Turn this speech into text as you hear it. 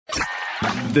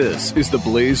This is the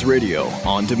Blaze Radio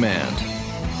on demand.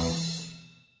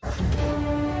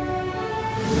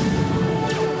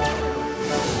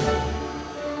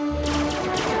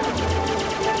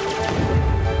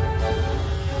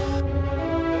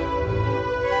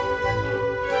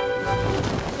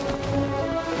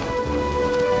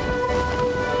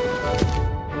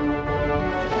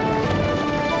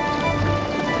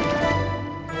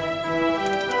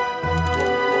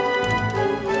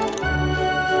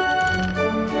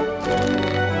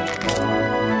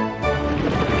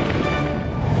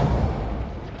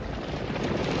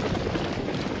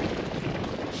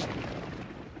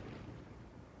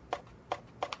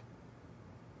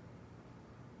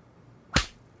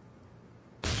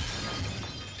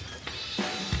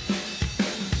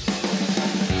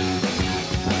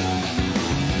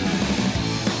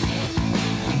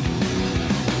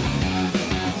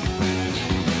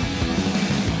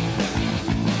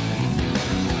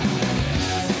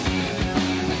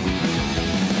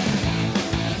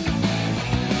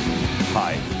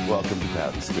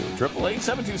 Triple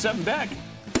 727 back.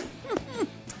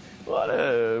 What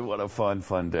a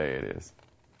fun day it is.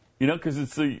 You know, because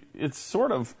it's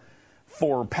sort of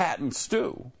for Pat and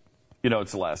Stu. You know,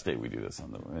 it's the last day we do this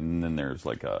and then there's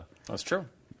like that's true.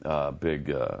 Big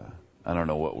I don't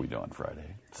know what we do on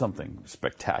Friday. Something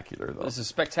spectacular though. This is a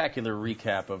spectacular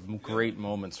recap of great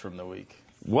moments from the week.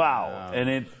 Wow,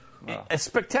 and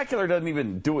spectacular doesn't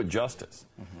even do it justice.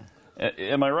 Mm-hmm.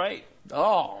 Am I right?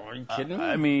 Oh, are you kidding me?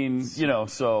 I mean, you know,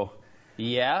 so.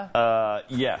 Yeah?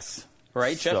 Yes.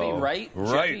 Right, Jeffy? So, right?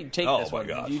 Jeffy, take this one.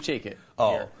 Gosh. You take it.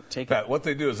 Oh, here, take Pat, it. what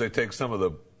they do is they take some of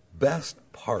the best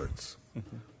parts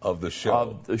of the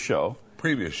show.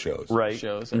 Previous shows. Right.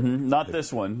 Shows. Mm-hmm. Not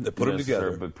this one. They put them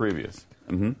together. But previous.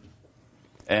 Mm-hmm.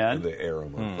 And they air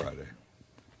them on Friday.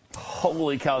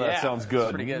 Holy cow, that sounds good.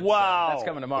 Pretty good. Wow. So that's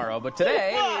coming tomorrow. But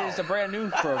today is a brand new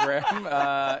program,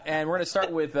 and we're going to start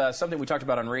with something we talked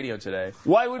about on radio today.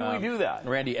 Why would we do that?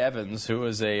 Randy Evans, who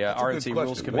is a RNC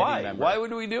Rules Committee member. Why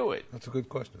would we do it? That's a good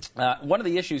question. One of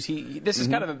the issues this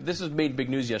has made big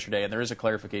news yesterday, and there is a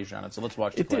clarification on it. So let's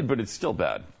watch the clip. It did, but it's still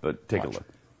bad. But take a look.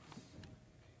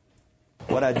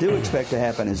 What I do expect to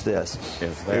happen is this,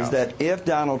 is that if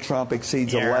Donald Trump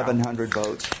exceeds 1,100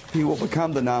 votes, he will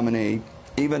become the nominee,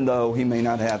 even though he may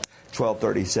not have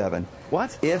 1237.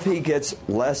 What? If he gets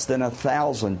less than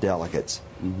 1,000 delegates,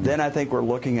 then I think we're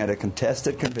looking at a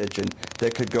contested convention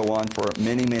that could go on for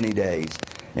many, many days.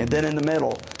 And then in the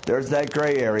middle, there's that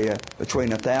gray area between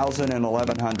 1,000 and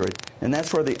 1,100, and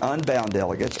that's where the unbound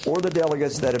delegates or the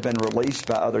delegates that have been released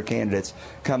by other candidates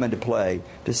come into play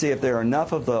to see if there are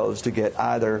enough of those to get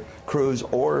either Cruz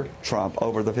or Trump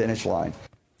over the finish line.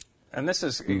 And this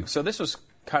was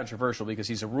controversial because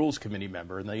he's a Rules Committee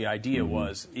member, and the idea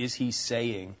was, is he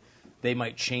saying they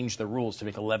might change the rules to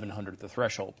make 1,100 the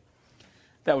threshold?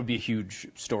 That would be a huge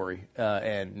story,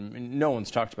 and no one's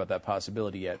talked about that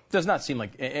possibility yet. Does not seem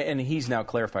like, and he's now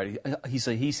clarified.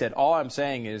 He said, all I'm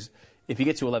saying is, if he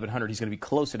gets to 1,100, he's going to be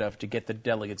close enough to get the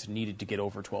delegates needed to get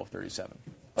over 1237.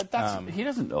 But he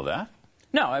doesn't know that.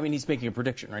 No, I mean, he's making a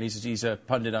prediction, right? He's a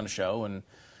pundit on a show, and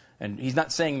he's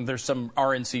not saying there's some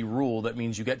RNC rule that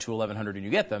means you get to 1,100 and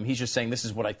you get them. He's just saying this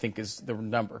is what I think is the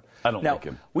number. I don't like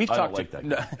him. We've talked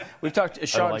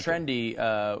Sean like Trendy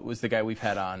was the guy we've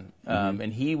had on, and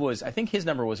I think his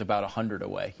number was about 100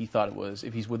 away. He thought it was,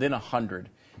 if he's within 100,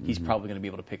 he's probably going to be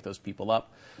able to pick those people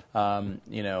up.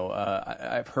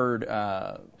 I've heard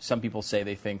some people say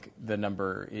they think the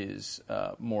number is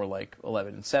more like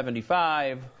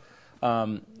 1175.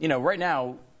 Right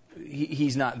now,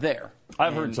 he's not there.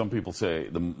 I've heard some people say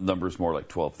the number's more like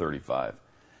 1235.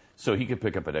 So he could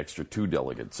pick up an extra 2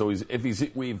 delegates. So if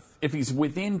he's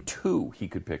within 2, he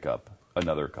could pick up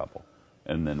another couple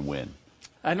and then win.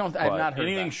 I've not heard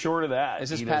anything that. short of that. Is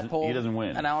this Pat poll? He doesn't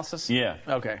win. Analysis? Yeah.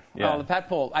 Okay. Yeah. Oh, the Pat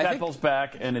poll. Pat poll's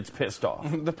back, and it's pissed off.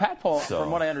 The Pat poll,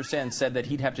 from what I understand, said that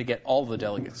he'd have to get all the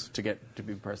delegates to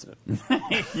be president.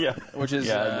 Yeah. Which is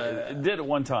did it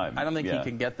one time. I don't think he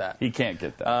can get that. He can't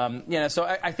get that. So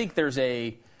I think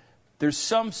there's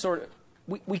some sort of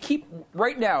we keep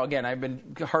right now. Again, I've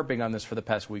been harping on this for the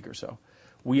past week or so.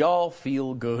 We all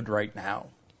feel good right now.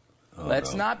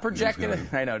 Let's not project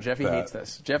it. I know Jeffy hates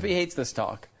this. Jeffy hates this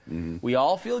talk. We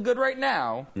all feel good right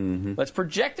now. Let's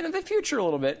project into the future a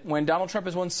little bit when Donald Trump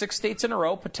has won 6 states in a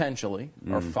row, potentially,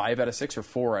 or 5 out of 6 or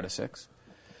 4 out of 6.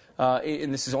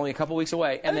 And this is only a couple weeks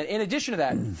away. And then in addition to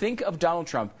that, think of Donald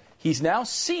Trump. He's now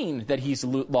seen that he's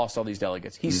lost all these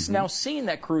delegates. He's now seen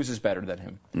that Cruz is better than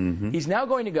him. He's now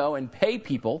going to go and pay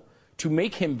people to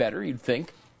make him better, you'd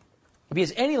think. If he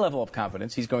has any level of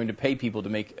confidence, he's going to pay people to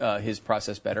make his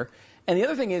process better. And the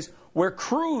other thing is, where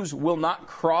Cruz will not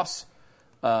cross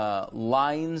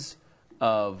lines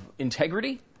of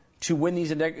integrity to win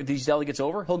these delegates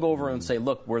over. He'll go over and say,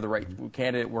 look, we're the right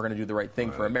candidate. We're going to do the right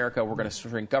thing for America. We're going to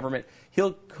shrink government.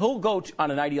 He'll go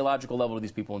on an ideological level to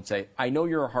these people and say, I know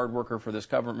you're a hard worker for this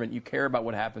government. You care about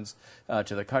what happens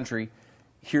to the country.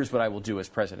 Here's what I will do as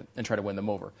president, and try to win them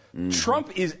over. Mm-hmm.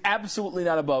 Trump is absolutely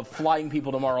not above flying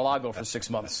people to Mar-a-Lago for 6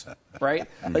 months, right?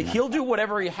 Like, he'll do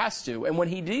whatever he has to. And when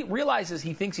he realizes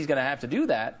he thinks he's going to have to do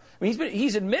that, I mean,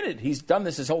 he's admitted he's done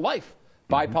this his whole life,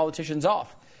 buy politicians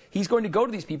off. He's going to go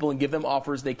to these people and give them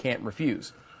offers they can't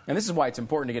refuse. And this is why it's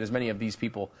important to get as many of these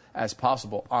people as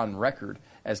possible on record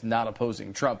as not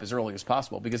opposing Trump as early as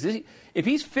possible. Because if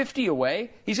he's 50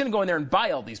 away, he's going to go in there and buy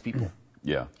all these people.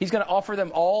 Yeah. He's going to offer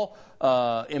them all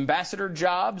ambassador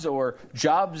jobs or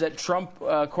jobs at Trump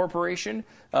Corporation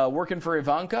working for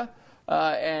Ivanka.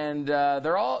 And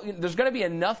there's going to be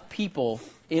enough people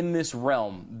in this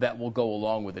realm that will go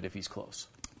along with it if he's close.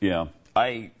 Yeah.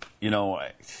 Right?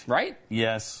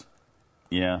 Yes.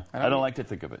 Yeah. I don't like to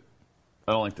think of it.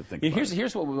 I don't like to think about it.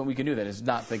 Here's what we can do then is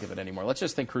not think of it anymore. Let's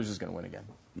just think Cruz is going to win again.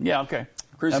 Yeah, okay.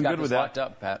 Cruz I'm got good with this locked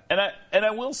up, Pat. And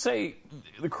I will say,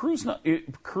 Cruz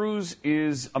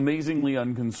is amazingly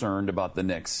unconcerned about the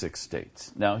next 6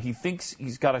 states. Now, he thinks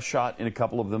he's got a shot in a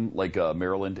couple of them, like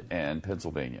Maryland and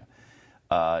Pennsylvania.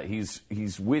 He's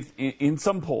in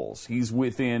some polls, he's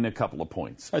within a couple of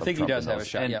points. I think Trump he does have a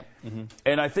shot,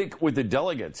 And I think with the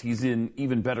delegates, he's in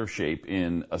even better shape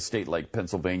in a state like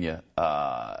Pennsylvania,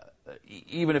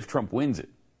 even if Trump wins it.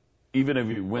 Even if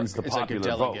he wins the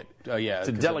popular vote, it's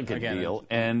a delegate deal,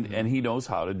 and he knows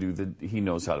how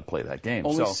to play that game.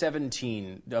 Only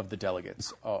 17 of the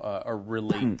delegates are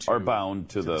related are bound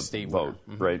to the state vote,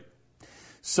 right?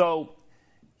 So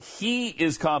he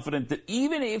is confident that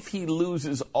even if he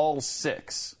loses all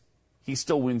 6, he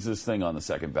still wins this thing on the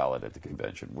second ballot at the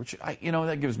convention, which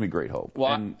that gives me great hope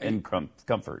and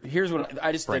comfort. Here's what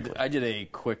I just did. I did a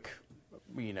quick,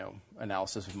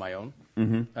 analysis of my own.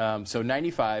 Mm-hmm. So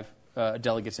 95.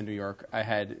 Delegates in New York, I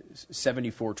had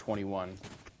 74-21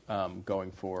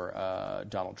 going for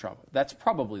Donald Trump. That's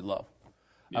probably low.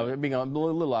 Yeah. I'm being a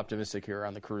little optimistic here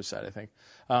on the Cruz side, I think.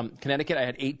 Connecticut, I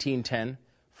had 18-10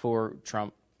 for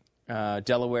Trump.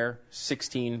 Delaware,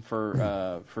 16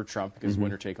 for Trump because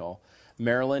winner take all.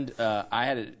 Maryland, I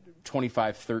had it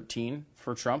 25-13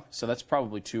 for Trump, so that's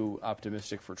probably too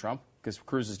optimistic for Trump because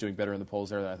Cruz is doing better in the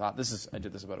polls there than I thought. I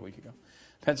did this about a week ago.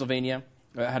 Pennsylvania,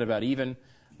 I had about even.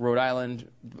 Rhode Island,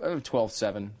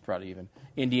 12-7, probably even.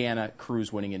 Indiana,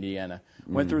 Cruz winning Indiana.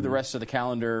 Went through the rest of the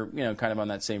calendar, kind of on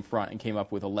that same front, and came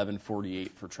up with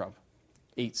 1148 for Trump,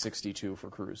 862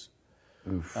 for Cruz.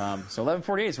 So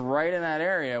 1148 is right in that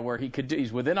area where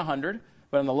he's within 100,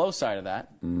 but on the low side of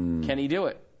that. Can he do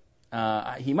it?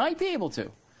 He might be able to.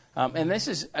 And this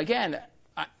is, again,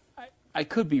 I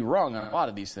could be wrong on a lot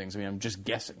of these things. I mean, I'm just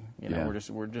guessing.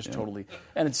 We're just totally.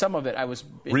 And in some of it,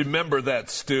 Remember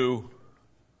that, Stu.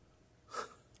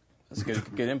 That's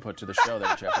good input to the show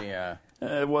there, Jeffy.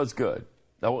 It was good.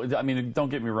 Don't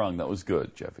get me wrong. That was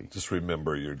good, Jeffy. Just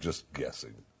remember, you're just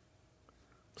guessing.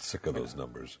 Sick of those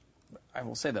numbers. I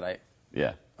will say that I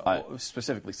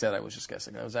specifically said I was just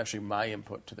guessing. That was actually my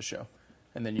input to the show.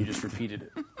 And then you just repeated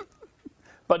it.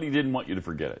 But he didn't want you to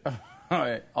forget it.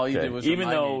 All you did was even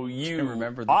though you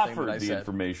remember offered the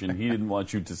information, he didn't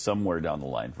want you to somewhere down the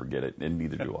line forget it, and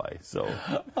neither do I. So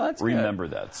remember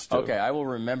that, Stu. Okay, I will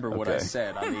remember what I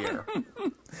said on the air.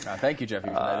 Thank you, Jeffy,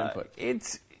 for that input.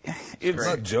 It's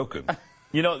not joking.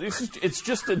 It's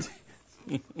just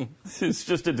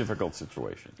a difficult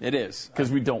situation. It is because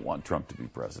we don't want Trump to be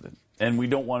president, and we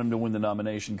don't want him to win the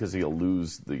nomination because he'll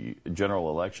lose the general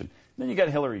election. Then you got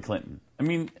Hillary Clinton. I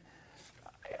mean,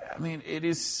 it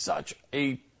is such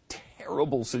a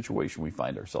terrible situation we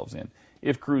find ourselves in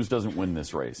if Cruz doesn't win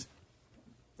this race.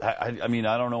 I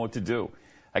don't know what to do.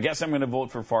 I guess I'm going to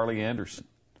vote for Farley Anderson.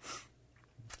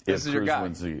 This is your guy.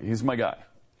 He's my guy.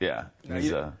 Yeah.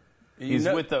 He's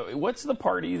with what's the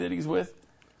party that he's with?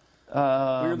 We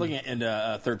were looking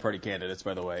at third-party candidates,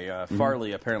 by the way.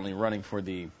 Farley apparently running for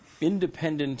the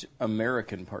Independent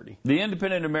American Party. The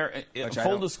Independent American.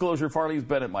 Full disclosure, Farley's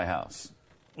been at my house.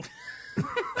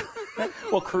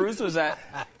 Well, Cruz was at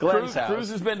Glenn's house. Cruz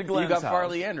has been to Glenn's house. You got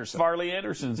Farley Anderson. Farley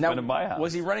Anderson's been at my house.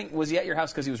 Was he running? Was he at your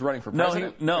house because he was running for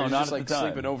president? No, not at the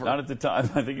time. Sleeping over? Not at the time.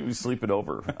 I think he was sleeping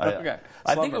over. Okay.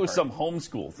 I think it was some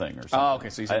homeschool thing or something. Oh, okay.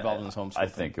 So he's involved in this homeschool. I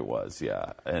think it was,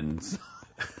 yeah. And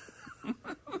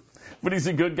but he's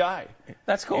a good guy.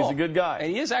 That's cool. He's a good guy,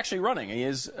 and he is actually running. He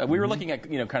is. We were looking at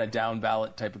kind of down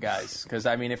ballot type of guys because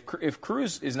if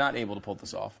Cruz is not able to pull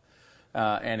this off.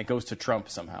 And it goes to Trump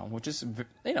somehow, which is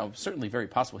certainly very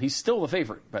possible. He's still the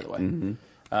favorite, by the way.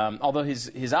 Although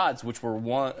his odds, which were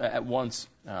at once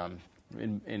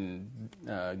in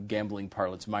gambling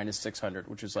parlance, minus 600,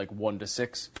 which is like 1 to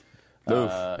 6.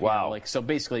 Wow! So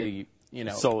basically,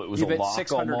 so it was you bet lock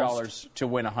 $600 to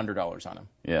win $100 on him.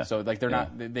 Yeah. So they're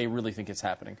not. They really think it's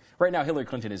happening right now. Hillary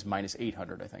Clinton is minus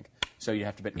 800, I think. So you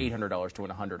have to bet $800 to win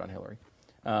 100 on Hillary.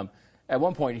 At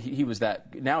one point he was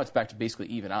that. Now it's back to basically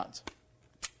even odds.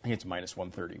 I think it's minus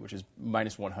 130, which is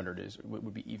minus 100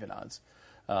 would be even odds.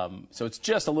 So it's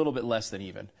just a little bit less than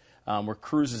even. Where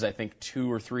Cruz is, I think,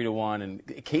 2 or 3 to 1, and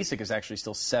Kasich is actually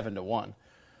still 7 to 1.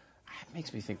 It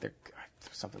makes me think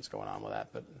something's going on with that,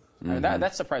 but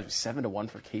that surprised me. 7 to 1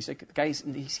 for Kasich. The guy,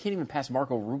 he can't even pass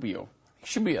Marco Rubio. He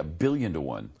should be $1 billion to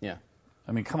 1. Yeah.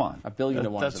 I mean, come on. $1 billion to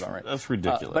 1 is about right. That's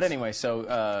ridiculous. But anyway,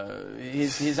 so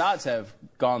his odds have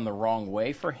gone the wrong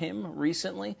way for him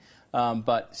recently,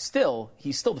 but still,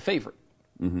 he's still the favorite.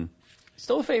 Mm-hmm.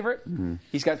 Still a favorite. Mm-hmm.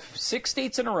 He's got 6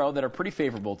 states in a row that are pretty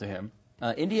favorable to him.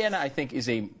 Indiana, I think, is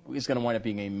going to wind up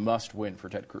being a must-win for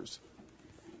Ted Cruz.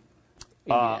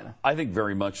 Indiana. I think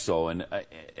very much so, and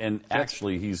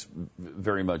actually he's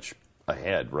very much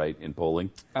ahead, right, in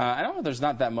polling. I don't know. There's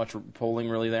not that much polling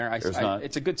really there. Not.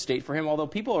 It's a good state for him. Although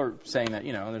people are saying that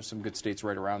there's some good states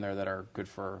right around there that are good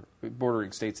for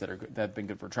bordering states that have been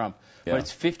good for Trump. Yeah. But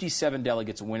it's 57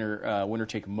 delegates winner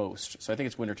take most. So I think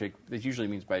it's winner take. It usually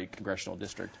means by congressional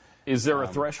district. Is there a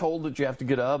threshold that you have to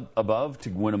get above to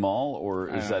win them all, or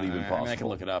is that even possible? I mean, I can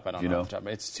look it up. I don't know off the top.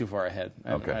 It's too far ahead.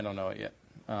 Okay. I don't know it yet,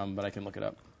 but I can look it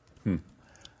up.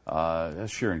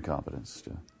 That's sheer incompetence.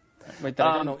 Wait,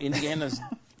 I don't know Indiana's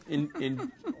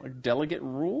in delegate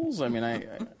rules. I mean, I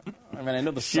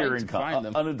know the sheer sites find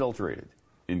them. Unadulterated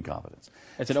incompetence.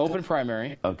 It's an open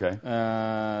primary. Okay.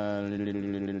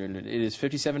 It is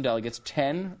 57 delegates.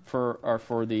 10 are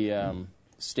for the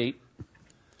state.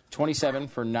 27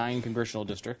 for 9 congressional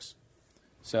districts.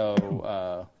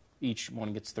 So each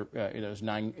one gets there's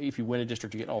 9. If you win a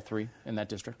district, you get all 3 in that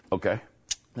district. Okay.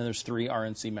 Then there's 3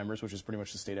 RNC members, which is pretty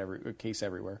much the state case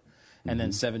everywhere, and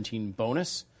then 17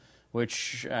 bonus,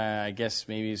 which I guess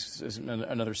maybe is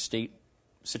another state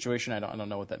situation. I don't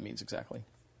know what that means exactly,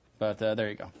 but there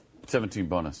you go. 17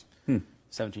 bonus.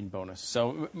 17 bonus.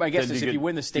 So my guess is if you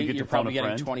win the state, you're probably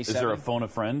getting 27. Is there a phone a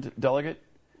friend delegate?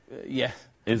 Yeah.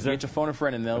 Is there? You get to phone a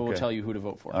friend, and they will tell you who to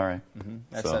vote for. All right. Mm-hmm.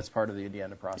 That's part of the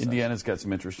Indiana process. Indiana's got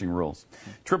some interesting rules.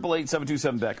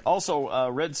 888-727-BECK.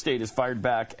 Also, Red State has fired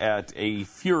back at a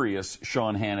furious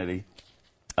Sean Hannity.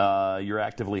 You're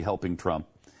actively helping Trump.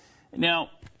 Now,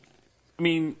 I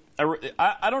mean,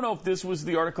 I don't know if this was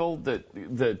the article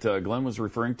that Glenn was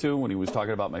referring to when he was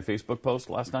talking about my Facebook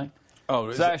post last night.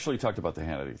 Oh, I actually talked about the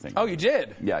Hannity thing. Oh, you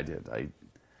did? Yeah, I did.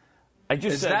 I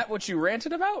just Is that what you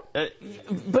ranted about?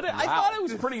 But I thought I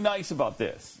was pretty nice about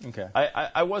this. Okay.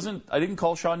 I didn't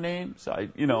call Sean names.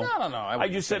 No. I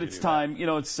just said it's time.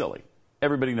 It's silly.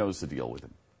 Everybody knows the deal with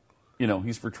him.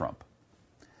 He's for Trump.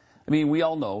 I mean, we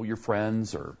all know you're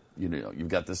friends, or you've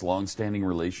got this long-standing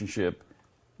relationship,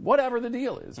 whatever the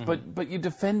deal is. Mm-hmm. But you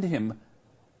defend him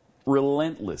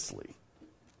relentlessly,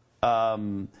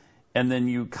 and then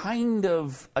you kind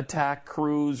of attack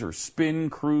Cruz or spin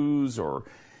Cruz or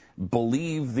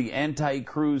believe the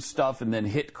anti-Cruz stuff and then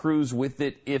hit Cruz with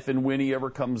it if and when he ever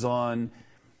comes on.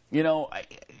 We know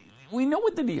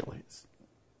what the deal is.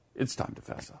 It's time to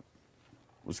fess up.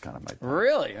 Was kind of my point.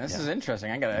 Really? This is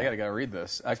interesting. I gotta go read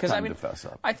this because to fess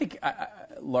up. I think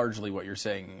largely what you're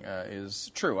saying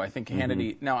is true. I think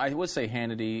Hannity. Now I would say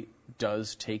Hannity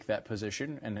does take that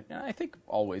position, and I think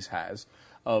always has,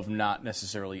 of not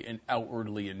necessarily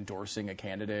outwardly endorsing a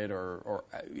candidate or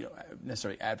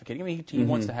necessarily advocating. I mean, he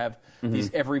wants to have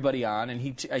everybody on, and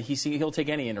he'll take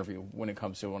any interview when it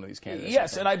comes to one of these candidates.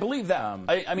 Yes, and I believe that.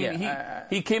 I mean,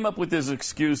 he came up with this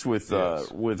excuse with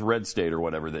Red State or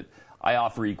whatever that I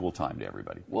offer equal time to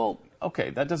everybody. Well,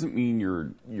 okay, that doesn't mean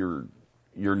you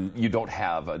don't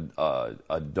have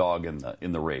a dog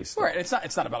in the race. Right. It's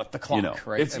not about the clock,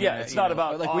 right? It's not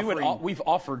about like we've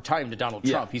offered time to Donald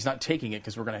Trump. He's not taking it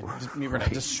because we're gonna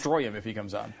destroy him if he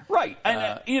comes on. Right.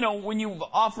 And when you've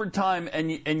offered time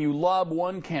and you lob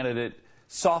one candidate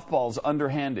softballs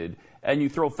underhanded and you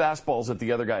throw fastballs at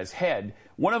the other guy's head,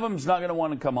 one of them's not going to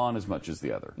want to come on as much as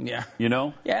the other. Yeah.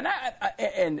 Yeah,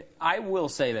 and I will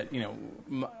say that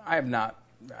I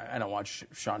don't watch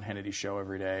Sean Hannity's show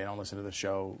every day. I don't listen to the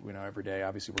show, every day.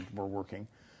 Obviously, we're working.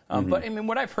 But I mean,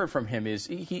 what I've heard from him is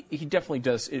he definitely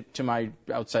does, to my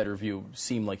outsider view,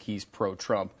 seem like he's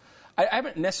pro-Trump. I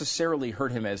haven't necessarily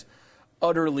heard him as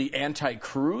utterly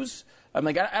anti-Cruz, I'm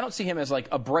like, I don't see him as like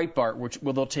a Breitbart,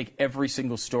 where they'll take every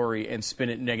single story and spin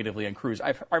it negatively on Cruz.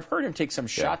 I've heard him take some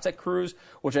shots at Cruz,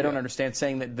 which I don't understand,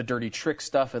 saying that the dirty trick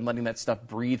stuff and letting that stuff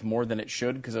breathe more than it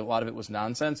should, because a lot of it was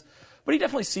nonsense. But he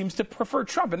definitely seems to prefer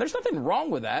Trump, and there's nothing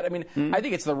wrong with that. I mean, I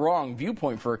think it's the wrong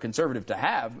viewpoint for a conservative to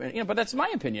have, but that's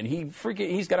my opinion.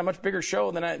 He's got a much bigger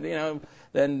show than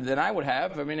I would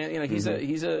have. I mean, he's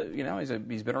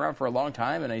been around for a long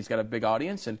time, and he's got a big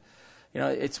audience, and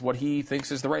it's what he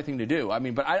thinks is the right thing to do. I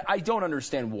mean, but I don't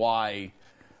understand why,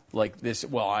 like this.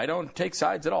 Well, I don't take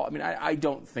sides at all. I mean, I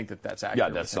don't think that that's accurate.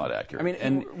 Yeah, that's not accurate. I mean,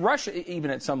 and Russia, even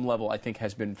at some level, I think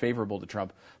has been favorable to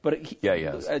Trump, but he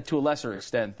has. To a lesser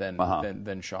extent than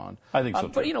Sean. I think so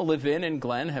too. But Levin and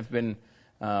Glenn have been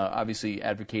obviously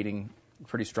advocating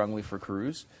pretty strongly for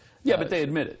Cruz. Yeah, but they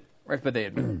admit it. Right, but they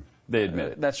admit it. They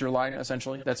admit it. That's your line,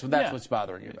 essentially. That's what's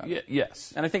bothering you about it.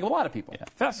 Yes, and I think a lot of people. Yeah.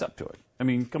 Fess up to it. I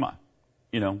mean, come on.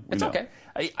 It's okay.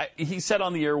 He said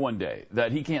on the air one day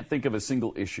that he can't think of a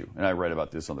single issue, and I read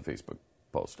about this on the Facebook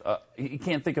post. He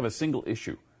can't think of a single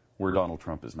issue where Donald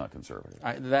Trump is not conservative.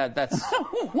 That's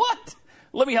what?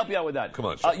 Let me help you out with that. Come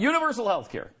on, Sean. Universal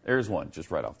health care. There's one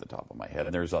just right off the top of my head,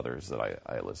 and there's others that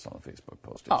I list on the Facebook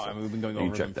post. We've been going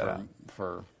over them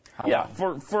for how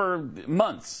long? for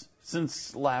months.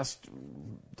 Since last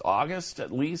August,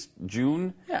 at least,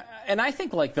 June. Yeah, and I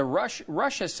think like Rush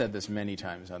has said this many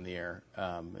times on the air.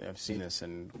 I've seen this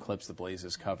in clips the Blaze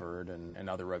has covered and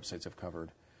other websites have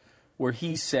covered, where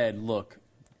he said, look,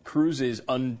 Cruz is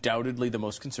undoubtedly the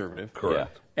most conservative.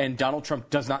 Correct. Yeah. And Donald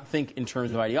Trump does not think in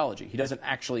terms of ideology. He doesn't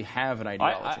actually have an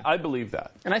ideology. I believe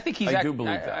that. And I think I do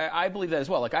believe that. I believe that as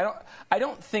well. Like I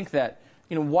don't think that,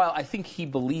 while I think he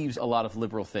believes a lot of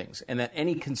liberal things, and that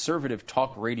any conservative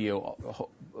talk radio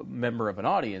member of an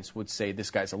audience would say this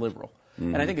guy's a liberal.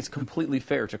 And I think it's completely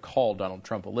fair to call Donald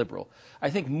Trump a liberal.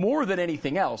 I think more than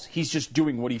anything else, he's just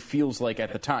doing what he feels like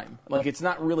at the time. Like it's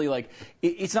not really like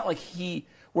it's not like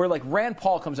where like Rand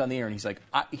Paul comes on the air and he's like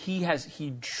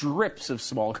he drips of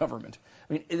small government.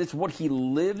 I mean, it's what he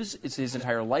lives. It's his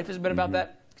entire life has been about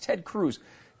that. Ted Cruz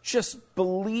just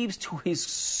believes to his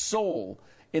soul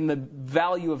in the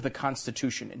value of the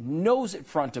Constitution and knows it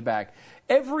front to back.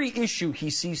 Every issue he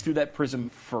sees through that prism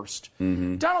first.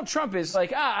 Donald Trump is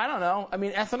like, I don't know. I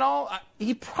mean, ethanol,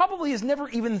 he probably has never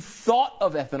even thought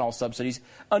of ethanol subsidies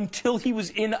until he was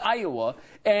in Iowa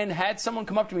and had someone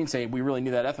come up to me and say, we really need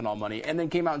that ethanol money, and then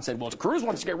came out and said, well, if Cruz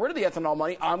wants to get rid of the ethanol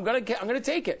money, I'm going to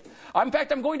take it. In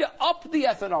fact, I'm going to up the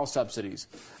ethanol subsidies.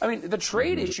 I mean, the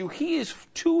trade issue, he is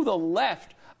to the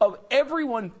left of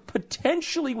everyone,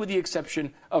 potentially with the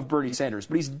exception of Bernie Sanders.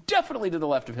 But he's definitely to the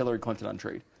left of Hillary Clinton on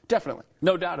trade. Definitely.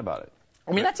 No doubt about it.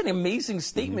 I mean, that's an amazing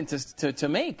statement to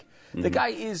make. The guy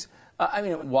is,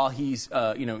 while he's,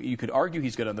 you could argue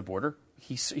he's good on the border.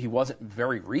 He wasn't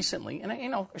very recently. And,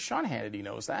 Sean Hannity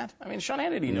knows that. I mean, Sean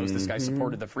Hannity knows this guy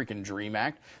supported the freaking DREAM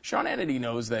Act. Sean Hannity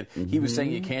knows that he was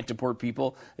saying you can't deport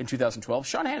people in 2012.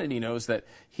 Sean Hannity knows that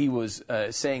he was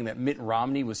saying that Mitt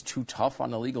Romney was too tough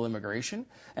on illegal immigration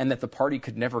and that the party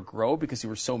could never grow because he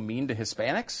was so mean to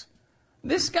Hispanics.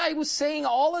 This guy was saying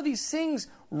all of these things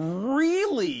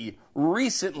really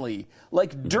recently,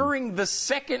 like during the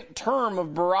second term of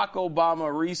Barack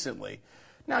Obama recently.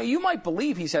 Now, you might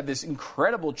believe he's had this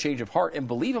incredible change of heart and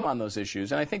believe him on those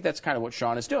issues, and I think that's kind of what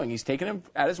Sean is doing. He's taking him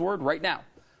at his word right now.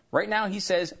 Right now, he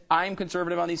says, I'm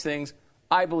conservative on these things.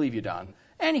 I believe you, Don.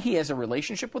 And he has a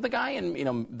relationship with the guy, and,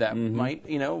 that might,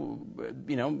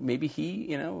 maybe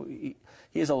he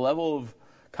has a level of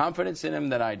confidence in him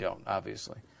that I don't,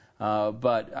 obviously.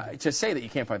 But to say that you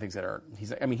can't find things that are,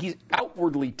 he's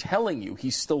outwardly telling you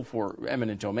he's still for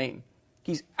eminent domain.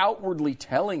 He's outwardly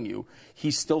telling you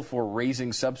he's still for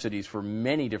raising subsidies for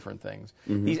many different things.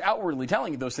 He's outwardly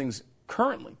telling you those things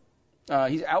currently.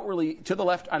 He's outwardly to the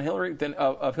left on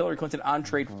of Hillary Clinton on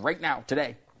trade right now,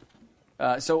 today.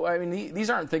 So, I mean, these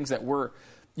aren't things that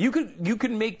you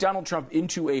could make Donald Trump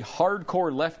into a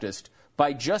hardcore leftist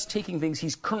by just taking things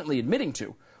he's currently admitting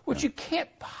to, which you can't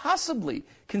possibly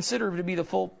consider to be the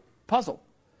full puzzle.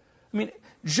 I mean,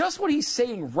 just what he's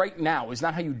saying right now is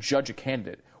not how you judge a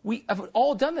candidate. We have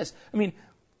all done this. I mean,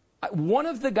 one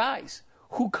of the guys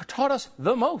who taught us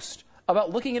the most about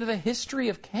looking into the history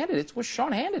of candidates was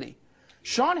Sean Hannity.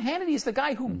 Sean Hannity is the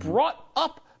guy who brought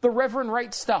up the Reverend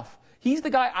Wright stuff. He's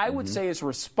the guy I would say is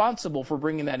responsible for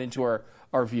bringing that into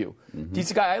our view. He's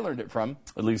the guy I learned it from.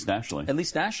 At least nationally. At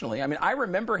least nationally. I mean, I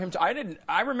remember him.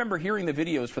 I remember hearing the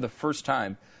videos for the first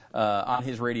time on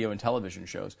his radio and television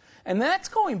shows, and that's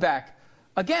going back.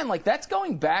 Again, that's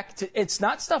going back to, it's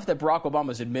not stuff that Barack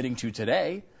Obama is admitting to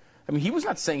today. I mean, he was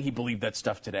not saying he believed that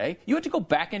stuff today. You had to go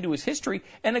back into his history.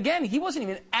 And again, he wasn't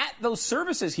even at those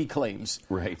services he claims.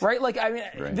 Right. Right? Like, I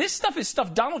mean, this stuff is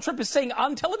stuff Donald Trump is saying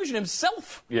on television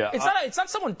himself. Yeah. It's not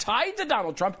someone tied to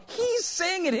Donald Trump. He's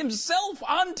saying it himself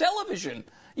on television.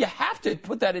 You have to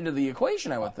put that into the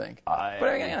equation, I would think. I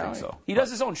think so. He does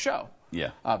his own show.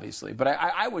 Yeah. Obviously. But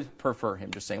I would prefer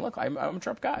him just saying, look, I'm a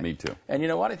Trump guy. Me too. And you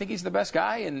know what? I think he's the best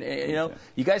guy. And,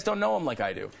 you guys don't know him like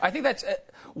I do. I think that's,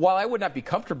 while I would not be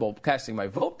comfortable casting my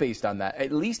vote based on that,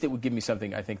 at least it would give me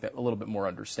something, I think, that a little bit more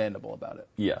understandable about it.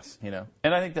 Yes. You know?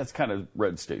 And I think that's kind of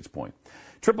Red State's point.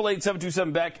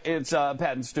 888-727-BECK. It's Pat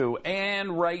and Stu.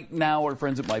 And right now, our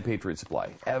friends at My Patriot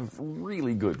Supply have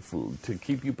really good food to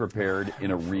keep you prepared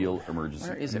in a real emergency.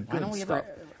 Where is it? Why Good don't we stuff.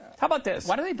 ever... How about this?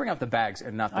 Why do they bring out the bags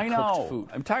and not the cooked food?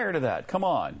 I'm tired of that. Come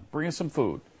on. Bring us some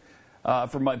food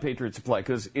from My Patriot Supply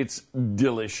because it's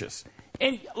delicious.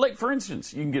 And, like, for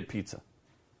instance, you can get pizza.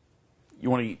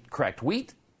 You want to eat cracked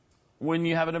wheat when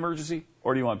you have an emergency,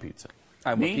 or do you want pizza?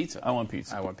 I want pizza. I want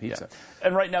pizza. I want pizza. Yeah.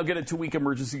 And right now, get a 2-week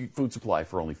emergency food supply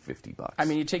for only $50. I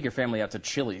mean, you take your family out to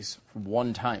Chili's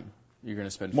one time. You're going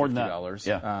to spend $50. More than that.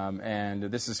 Yeah. And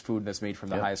this is food that's made from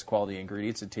the highest quality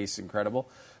ingredients. It tastes incredible.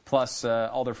 Plus,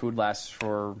 all their food lasts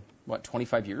for,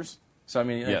 25 years? So, I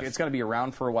mean, it's going to be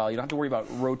around for a while. You don't have to worry about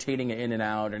rotating it in and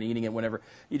out and eating it whenever.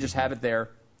 You just have it there.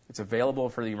 It's available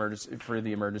for the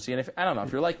emergency. And if I don't know,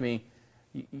 if you're like me,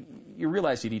 you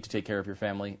realize you need to take care of your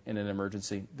family in an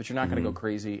emergency, but you're not going to go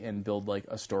crazy and build like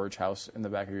a storage house in the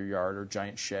back of your yard or a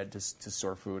giant shed to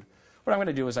store food. What I'm going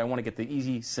to do is I want to get the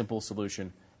easy, simple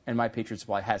solution, and My Patriot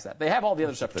Supply has that. They have all the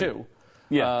other stuff too.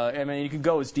 Yeah, I mean, you can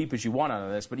go as deep as you want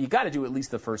on this, but you got to do at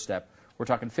least the first step. We're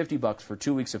talking $50 for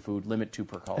 2 weeks of food, limit 2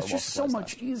 per caller. It's just so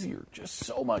much easier. Just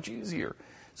so much easier.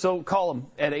 So call them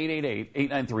at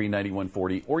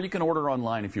 888-893-9140, or you can order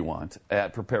online if you want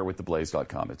at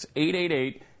preparewiththeblaze.com. It's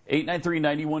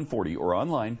 888-893-9140, or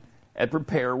online at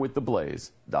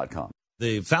preparewiththeblaze.com.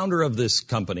 The founder of this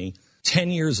company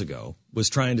 10 years ago was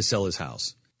trying to sell his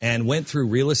house and went through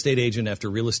real estate agent after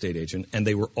real estate agent, and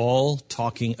they were all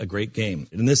talking a great game.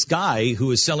 And this guy who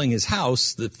is selling his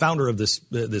house, the founder of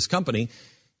this company,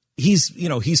 he's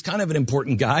kind of an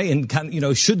important guy and kind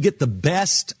of, should get the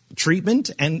best treatment.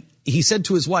 And he said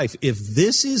to his wife, if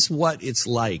this is what it's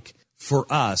like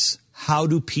for us, how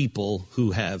do people who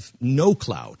have no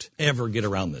clout ever get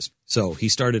around this? So he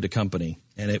started a company,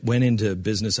 and it went into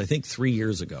business, I think, 3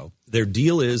 years ago. Their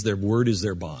deal is their word is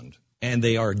their bond, and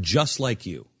they are just like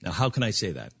you. Now, how can I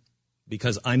say that?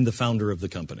 Because I'm the founder of the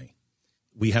company.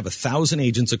 We have 1,000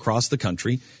 agents across the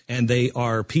country, and they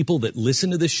are people that listen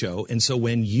to this show. And so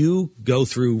when you go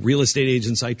through Real Estate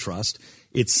Agents I Trust,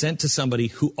 it's sent to somebody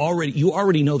who you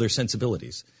already know their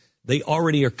sensibilities. They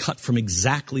already are cut from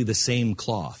exactly the same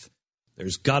cloth.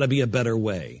 There's got to be a better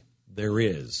way. There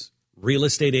is.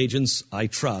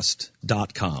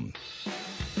 realestateagentsitrust.com.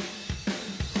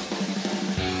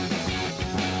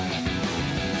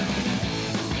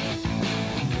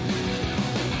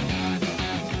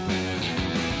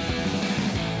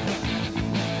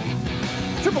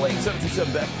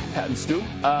 BECK, Pat and Stu.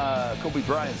 Kobe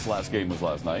Bryant's last game was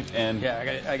last night, and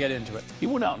I got into it. He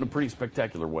went out in a pretty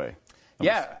spectacular way.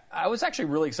 I was actually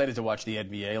really excited to watch the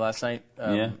NBA last night.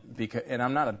 Because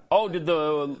I'm not a. Oh, did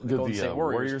the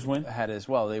Warriors win? Had as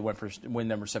well. They went for win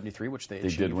number 73, which they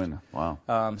achieved. They did win.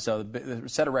 Wow. So they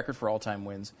set a record for all-time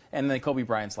wins, and then Kobe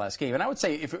Bryant's last game. And I would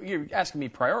say, if you're asking me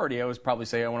priority, I would probably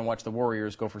say I want to watch the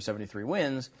Warriors go for 73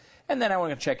 wins, and then I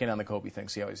want to check in on the Kobe thing,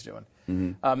 see how he's doing.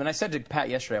 Mm-hmm. And I said to Pat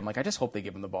yesterday, I'm like, I just hope they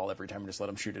give him the ball every time and just let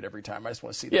him shoot it every time. I just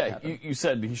want to see that happen. You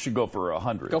said he should go for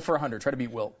 100. Go for 100. Try to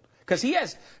beat Wilt.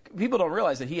 Because people don't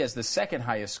realize that he has the second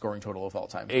highest scoring total of all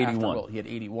time. 81. After Wilt. He had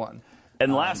 81.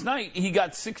 And last night, he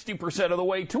got 60% of the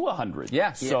way to 100.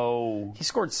 Yeah. So he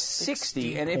scored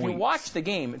 60. And if you watch the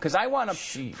game, because I wound up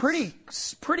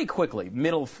pretty quickly,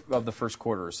 middle of the first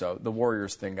quarter or so, the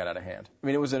Warriors thing got out of hand. I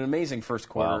mean, it was an amazing first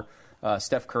quarter. Wow.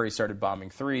 Steph Curry started bombing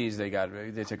threes. They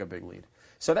took a big lead.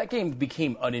 So that game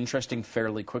became uninteresting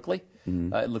fairly quickly.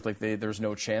 Mm-hmm. It looked like there's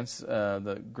no chance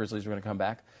the Grizzlies were going to come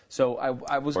back. So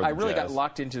I really got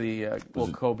locked into the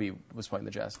Kobe was playing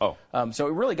the Jazz. Oh, so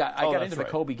it really I got into the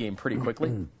Kobe game pretty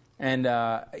quickly, and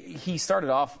he started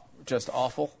off just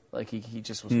awful. Like he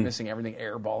just was missing everything,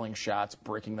 airballing shots,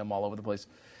 breaking them all over the place.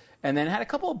 And then had a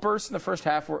couple of bursts in the first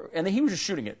half, and then he was just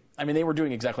shooting it. I mean, they were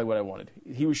doing exactly what I wanted.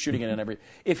 He was shooting it in every.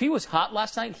 If he was hot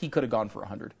last night, he could have gone for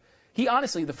 100. He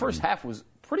honestly, the first half was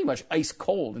pretty much ice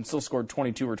cold and still scored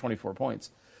 22 or 24 points.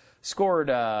 Scored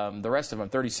the rest of them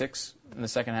 36 in the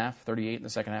second half, 38 in the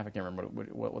second half. I can't remember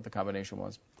what the combination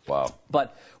was. Wow.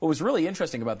 But what was really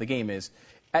interesting about the game is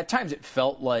at times it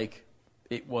felt like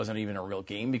it wasn't even a real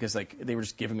game because they were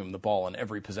just giving him the ball in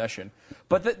every possession.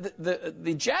 But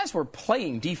the Jazz were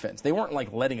playing defense. They weren't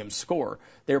letting him score.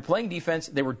 They were playing defense.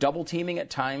 They were double teaming at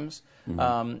times.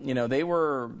 Mm-hmm.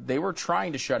 They were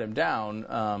trying to shut him down.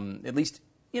 At least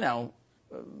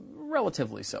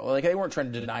relatively so. They weren't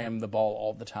trying to deny him the ball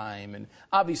all the time. And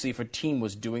obviously, if a team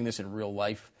was doing this in real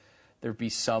life, there'd be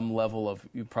some level of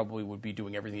you probably would be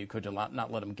doing everything you could to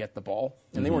not let him get the ball.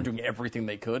 And they weren't doing everything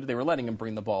they could. They were letting him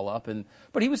bring the ball up.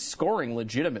 But he was scoring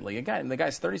legitimately. The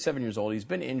guy's 37 years old. He's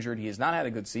been injured. He has not had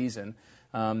a good season.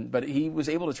 But he was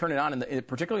able to turn it on,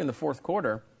 particularly in the fourth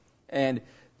quarter. And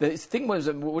the thing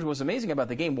what was amazing about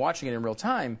the game, watching it in real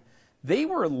time, they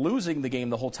were losing the game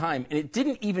the whole time. And it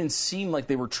didn't even seem like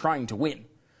they were trying to win,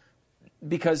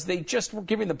 because they just were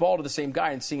giving the ball to the same guy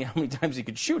and seeing how many times he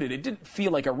could shoot it. It didn't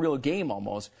feel like a real game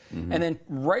almost. Mm-hmm. And then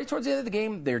right towards the end of the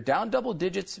game, they're down double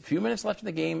digits, a few minutes left in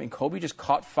the game, and Kobe just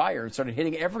caught fire and started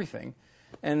hitting everything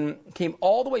and came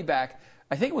all the way back.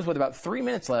 I think it was with about 3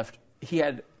 minutes left. He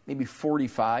had maybe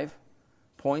 45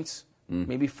 points,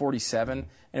 maybe 47. And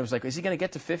it was like, is he going to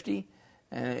get to 50?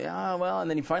 And and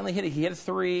then he finally hit it. He hit a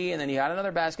three, and then he had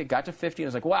another basket, got to 50, and it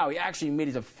was like, wow, he actually made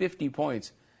it to 50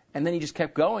 points. And then he just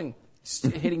kept going,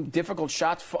 hitting difficult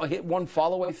shots, hit one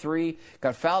fall-away three,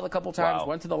 got fouled a couple times,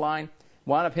 went to the line,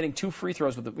 wound up hitting 2 free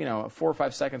throws with 4 or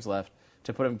 5 seconds left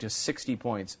to put him to 60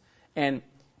 points. And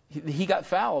he got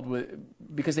fouled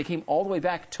because they came all the way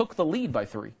back, took the lead by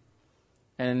 3,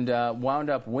 and wound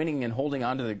up winning and holding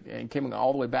on to and came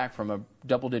all the way back from a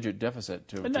double-digit deficit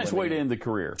to a nice way to end the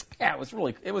career. Yeah,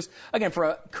 it was again for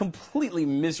a completely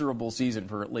miserable season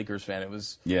for a Lakers fan.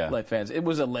 Fans. It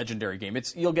was a legendary game.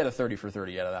 You'll get a 30 for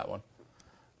 30 out of that one.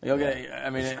 You'll get.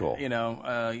 I mean, cool.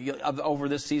 Over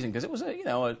this season, because it was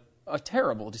a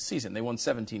terrible season. They won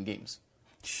 17 games,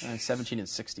 17 and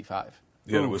 65.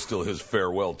 Yeah, it was still his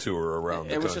farewell tour around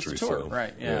the country. It was just a tour,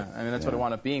 right? Yeah. I mean, that's what it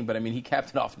wound up being. But I mean, he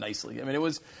capped it off nicely. I mean, it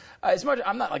was as much.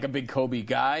 I'm not like a big Kobe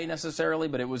guy necessarily,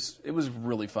 but it was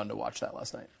really fun to watch that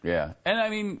last night. Yeah, and I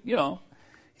mean,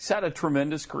 he's had a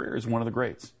tremendous career. He's one of the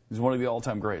greats. He's one of the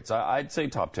all-time greats. I'd say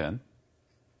top 10.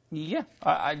 Yeah,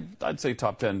 I'd say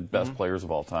top 10 best players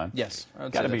of all time. Yes,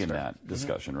 got to be in that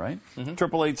discussion, right?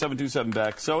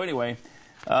 888-727-BECK. So anyway.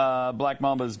 Black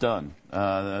Mamba's done.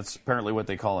 That's apparently what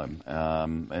they call him.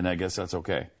 And I guess that's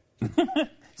okay.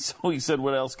 So he said,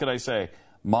 what else could I say?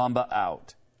 Mamba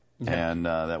out. And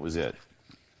that was it.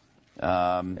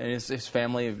 And his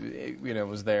family,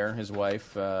 was there, his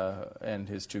wife and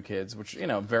his 2 kids, which,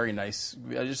 very nice,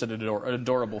 just an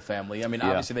adorable family. I mean,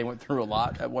 obviously they went through a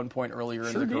lot at one point earlier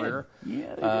in their career.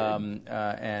 Yeah, they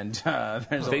did.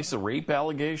 And face the rape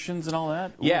allegations and all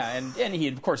that. Yeah, and he,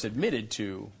 of course, he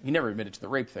never admitted to the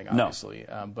rape thing, obviously.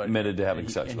 But admitted to having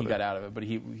sex with her. And he got out of it, but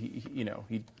he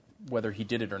whether he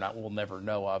did it or not, we'll never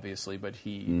know, obviously, but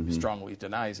he strongly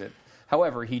denies it.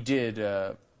 However, he did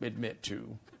admit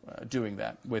to doing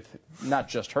that with not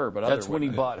just her, but other That's when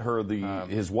women. he bought her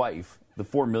his wife the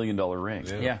 $4 million ring.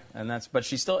 Yeah, but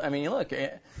she still. I mean, look,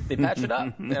 they patched it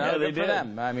up. Yeah, they did. For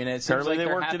them. I mean, it seems Apparently like they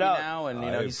they're worked happy it out now,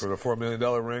 and for the $4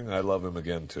 million ring, I love him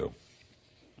again too.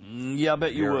 Yeah, I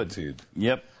bet you Guaranteed. would.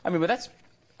 Yep. I mean,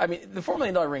 the $4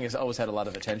 million ring has always had a lot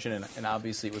of attention, and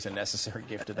obviously it was a necessary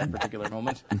gift at that particular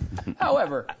moment.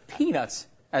 However, peanuts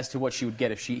as to what she would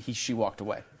get if she walked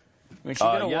away. I mean, she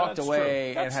could have walked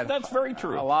away and had that's very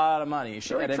true. A lot of money.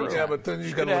 Yeah, but then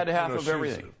you got to had half of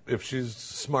everything. If she's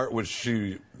smart, which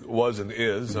she was and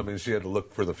is, I mean, she had to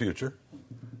look for the future.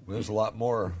 There's a lot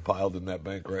more piled in that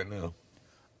bank right now.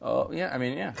 Oh, yeah, I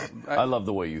mean, yeah. I love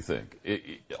the way you think.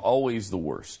 Always the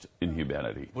worst in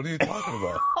humanity. What are you talking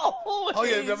about? Always. Oh,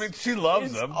 yeah, I mean, she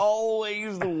loves them.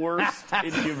 Always the worst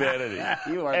in humanity.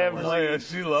 You are the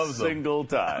worst. She loves them. Single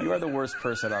time. You are the worst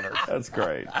person on earth. That's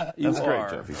great. You That's are great,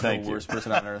 Jeffy. Thank the you. worst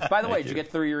person on earth. By the way, did you get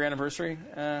through your anniversary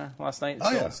last night?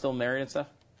 Still married and stuff?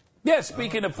 Yeah,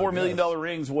 speaking of $4 million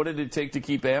rings, what did it take to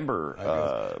keep Amber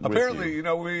Apparently,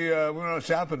 we went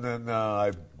shopping, and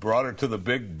I brought her to the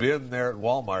big bin there at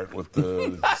Walmart with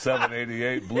the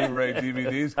 788 Blu-ray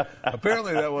DVDs.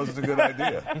 Apparently, that wasn't a good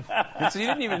idea. So you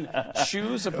didn't even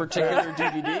choose a particular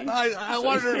DVD? I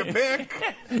wanted her to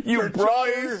pick. You brought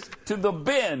her to the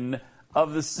bin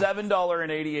of the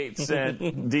 $7.88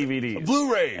 DVDs.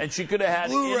 Blu-ray. And she could have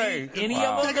had Blu-ray. any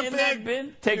of them in that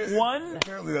bin? Take one?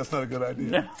 Apparently, that's not a good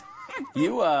idea.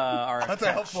 You are. That's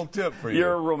a helpful tip for you.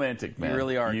 You're a romantic man. You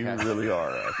really are. You really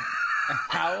are.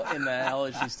 How in the hell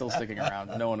is she still sticking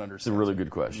around? No one understands. It's a really good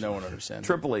question. No one understands.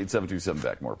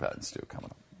 888-727-BECK. More Pat and Stu coming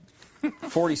up.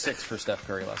 46 for Steph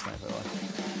Curry last night, by the way.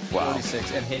 Wow.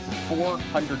 46 and hit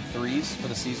 400 threes for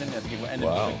the season. I think he ended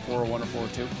up with 401 or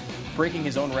 402, breaking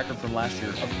his own record from last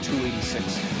year of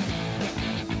 286.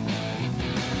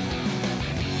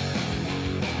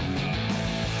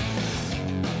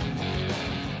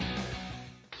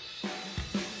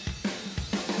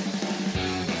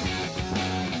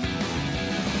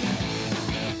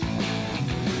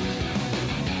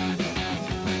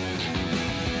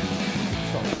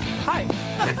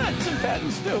 That's a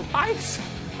patent stew.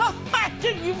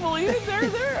 Can you believe it? They're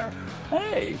there.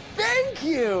 Hey, Thank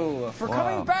you for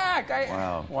coming back.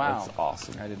 Wow. Wow. That's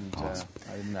awesome. I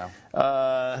didn't know.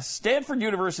 Stanford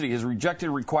University has rejected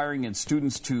requiring its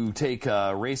students to take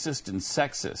racist and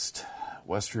sexist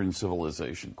Western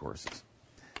civilization courses.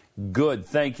 Good.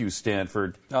 Thank you,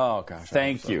 Stanford. Oh, gosh.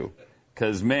 Thank you.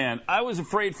 Because, man, I was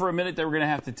afraid for a minute they were going to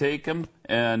have to take them,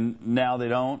 and now they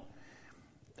don't.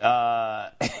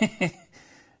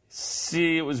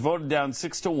 See, it was voted down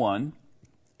 6-1.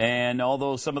 And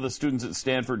although some of the students at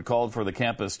Stanford called for the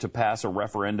campus to pass a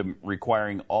referendum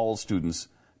requiring all students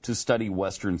to study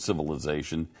Western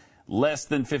civilization, less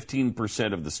than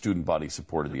 15% of the student body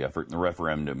supported the effort, and the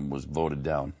referendum was voted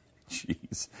down.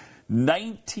 Jeez.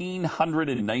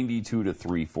 1,992 to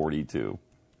 342.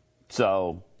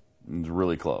 So, it's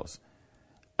really close.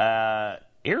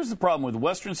 Here's the problem with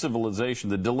Western civilization.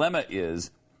 The dilemma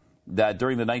is that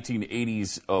during the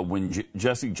 1980s, when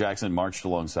Jesse Jackson marched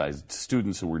alongside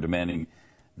students who were demanding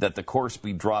that the course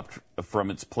be dropped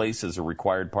from its place as a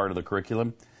required part of the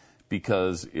curriculum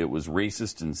because it was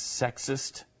racist and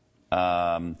sexist.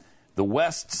 The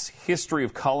West's history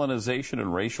of colonization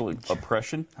and racial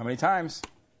oppression. How many times?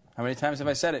 How many times have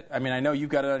I said it? I mean, I know you've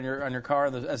got it on your car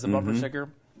as the bumper sticker.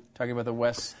 Talking about the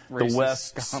West racist. The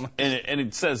West, and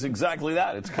it says exactly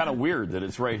that. It's kind of weird that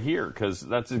it's right here because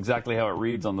that's exactly how it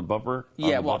reads on the bumper.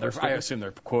 Yeah, well, I assume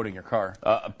they're quoting your car.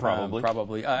 Probably.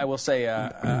 Probably. I will say,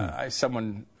 I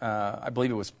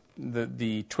believe it was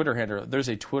the Twitter handle. There's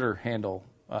a Twitter handle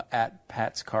at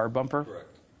Pat's Car Bumper. Correct.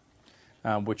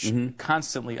 Which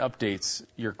constantly updates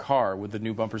your car with the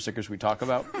new bumper stickers we talk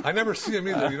about. I never see him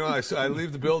either. You know, I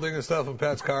leave the building and stuff, and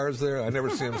Pat's car is there. I never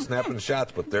see him snapping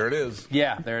shots, but there it is.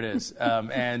 Yeah, there it is.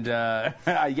 And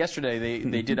yesterday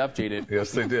they did update it.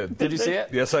 Yes, they did. Did you see it?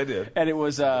 Yes, I did. And it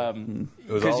was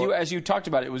because as you talked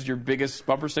about, it was your biggest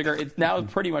bumper sticker. It now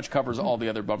pretty much covers all the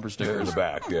other bumper stickers. In the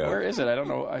back, yeah. Where is it? I don't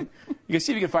know. You can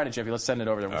see if you can find it, Jeffy. Let's send it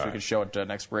over there so we can show it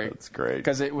next break. That's great.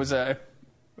 Because it was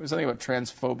something about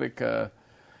transphobic.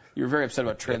 You were very upset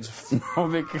about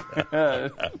transphobic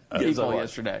people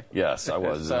yesterday. Yes, I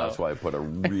was. So, that's why I put a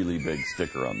really big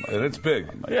sticker on my. And it's big.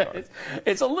 Yeah,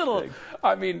 it's a little. Big.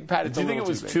 I mean, Pat, it's do you think it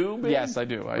was too big? Yes, I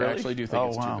do. Really? I actually do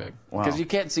think it's too big because you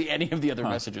can't see any of the other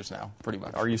messages now. Pretty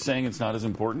much. Are you saying it's not as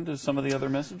important as some of the other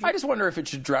messages? I just wonder if it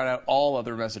should drown out all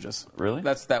other messages. Really?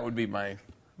 That would be my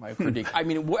prediction. I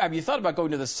mean, have you thought about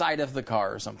going to the side of the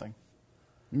car or something?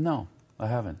 No. I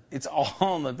haven't. It's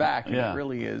all in the back. Yeah. It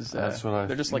really is. That's what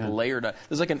they're just like layered.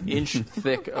 There's like an inch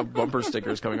thick of bumper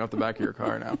stickers coming off the back of your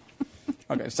car now.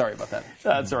 Okay, sorry about that.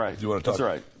 That's all right. Do you want to talk? That's all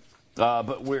right.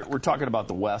 But we're talking about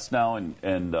the West now, and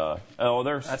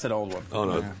there's that's an old one. Oh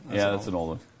no, that's an old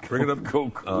one. Bring it up.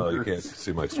 Go. Oh, you can't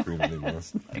see my screen anymore.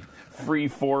 Free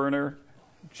foreigner.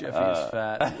 Jeffy's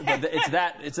fat.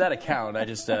 It's that account. I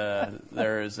just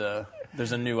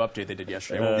there's a new update they did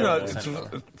yesterday. It's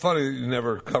funny you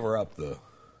never cover up the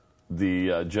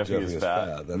Jeffy is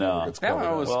fat. That no. gets covered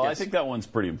up. Well, I think that one's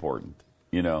pretty important.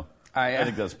 You know, I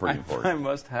think that's pretty important. I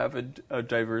must have a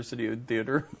diversity in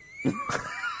theater.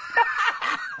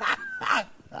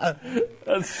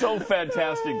 That's so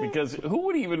fantastic because who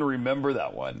would even remember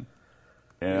that one?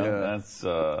 Yeah, that's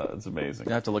amazing.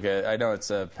 You have to look at it. I know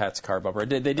it's Pat's Car Bumper.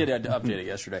 They did update it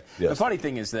yesterday. Yes. The funny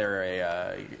thing is,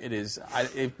 that is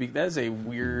a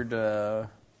weird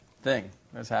thing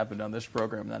that's happened on this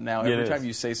program. Now every time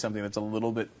you say something that's a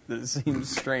little bit that seems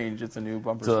strange, it's a new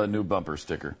bumper. It's a new bumper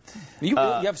sticker. You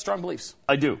have strong beliefs.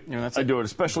 I do. That's I do it,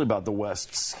 especially about the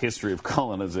West's history of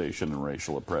colonization and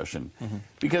racial oppression,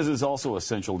 because it's also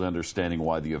essential to understanding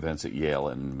why the events at Yale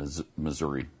and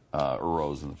Missouri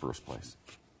arose in the first place.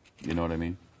 You know what I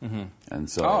mean? Mm-hmm. And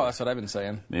so, that's what I've been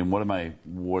saying. I mean, what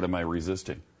am I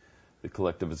resisting? The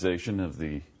collectivization of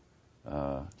the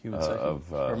human psyche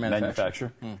or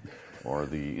manufacture, or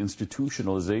the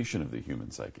institutionalization of the human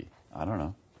psyche? I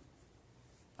don't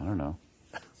know.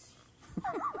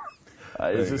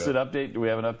 Is this an update? Do we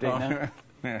have an update now?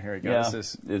 Yeah, here we go. Yeah.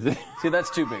 Is it? See,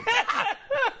 that's too big.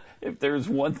 If there's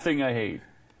one thing I hate,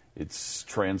 it's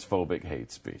transphobic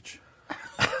hate speech.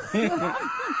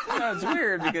 It's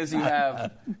weird because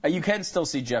you can still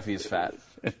see Jeffy as fat.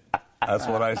 That's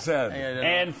what I said.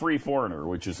 And free foreigner,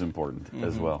 which is important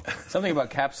as well. Something about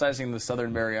capsizing the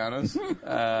Southern Marianas.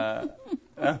 The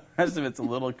rest of it's a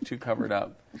little too covered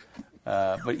up.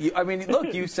 But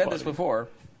look, you said this before.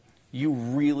 You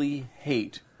really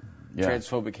hate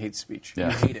transphobic hate speech.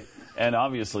 Yeah. You hate it. And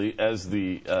obviously, as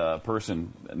the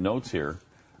person notes here,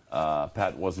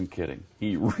 Pat wasn't kidding.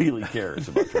 He really cares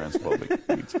about transphobic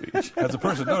hate speech. As a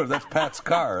person noted, that's Pat's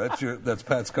car. That's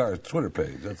Pat's car's Twitter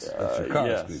page. That's your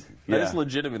car speaking. Yeah. That is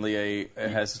legitimately it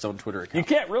has its own Twitter You account.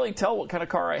 can't really tell what kind of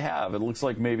car I have. It looks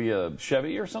like maybe a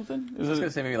Chevy or something. Is I was it going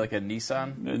to say maybe like a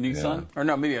Nissan. a Nissan? Or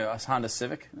no, maybe a Honda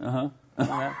Civic.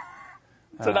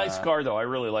 It's a nice car, though. I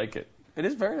really like it. It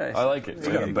is very nice. I like it. It's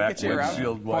got a back Get you around.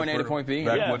 windshield Point A wiper. to point B.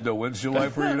 Back Yeah. window windshield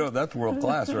wiper. You know, that's world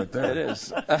class right there. It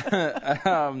is.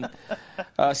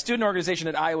 A student organization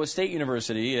at Iowa State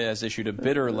University has issued a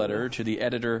bitter letter to the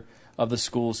editor of the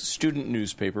school's student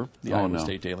newspaper, the Iowa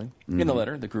State Daily. In the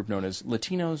letter, the group known as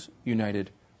Latinos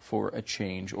United for a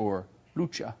Change, or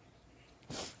Lucha,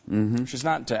 which is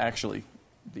not actually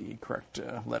the correct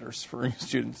letters for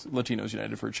students. Latinos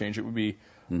United for a Change. It would be,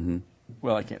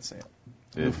 well, I can't say it.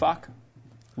 LUFAC?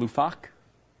 LUFAC?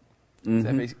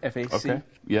 F-A-C? Okay.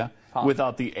 Yeah.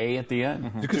 Without the A at the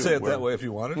end. You could say it that way if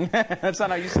you wanted. That's not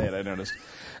how you say it, I noticed.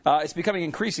 It's becoming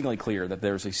increasingly clear that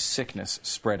there's a sickness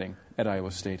spreading at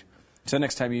Iowa State. So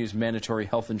next time you use mandatory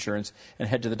health insurance and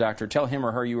head to the doctor, tell him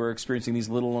or her you are experiencing these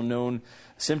little-known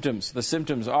symptoms. The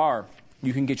symptoms are: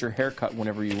 you can get your hair cut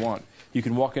whenever you want. You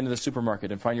can walk into the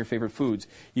supermarket and find your favorite foods.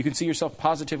 You can see yourself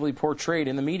positively portrayed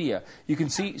in the media. You can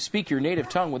speak your native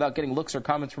tongue without getting looks or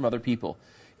comments from other people.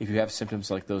 If you have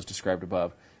symptoms like those described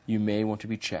above, you may want to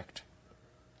be checked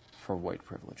for white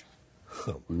privilege.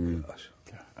 Oh, my gosh.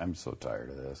 I'm so tired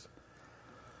of this.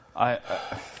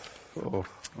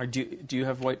 Do you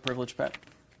have white privilege, Pat?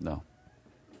 No.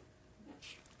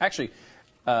 Actually,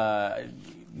 I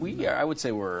would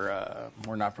say we're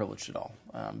not privileged at all,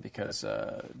 because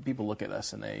people look at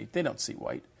us and they don't see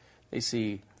white. They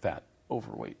see Fat.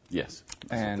 overweight. Yes.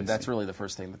 And that's really the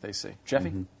first thing that they see. Jeffy,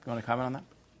 you want to comment on that?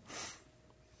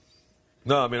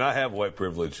 No, I mean, I have white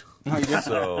privilege. Oh, you do?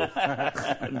 So,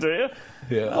 Do you?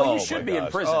 yeah. Well, Oh, you should my be in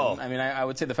gosh. prison. Oh. I mean, I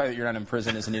would say the fact that you're not in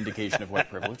prison is an indication of white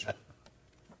privilege.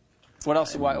 What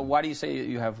else? Why do you say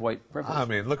you have white privilege? I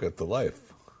mean, look at the life.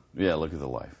 Yeah, look at the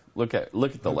life. Look at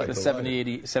the life. The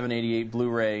 788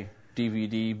 Blu-ray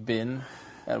DVD bin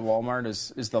at Walmart is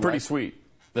the Pretty life. sweet.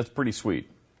 That's pretty sweet.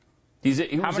 He was How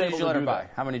many able did you to let her do buy?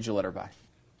 that. How many did you let her buy?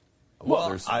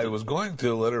 Well, I was going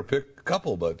to let her pick a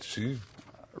couple, but she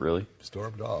Really?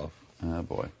 stormed off. Oh,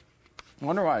 boy. I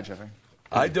wonder why, Jeffy.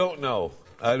 I don't know.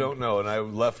 And I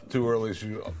left too early.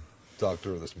 She talked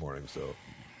to her this morning, so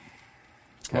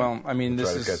Well, I mean, try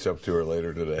this to is catch up to her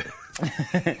later today.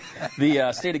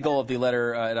 the stated goal of the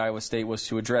letter at Iowa State was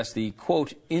to address the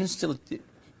quote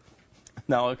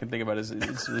now all I can think about is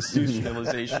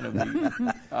institutionalization of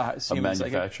the A human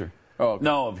psyche. manufacturer. Oh, okay.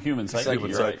 No, of human psyche. Human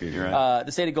You're right. psyche. You're right.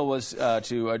 The stated goal was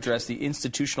to address the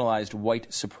institutionalized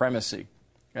white supremacy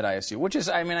at ISU, which is,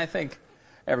 I mean, I think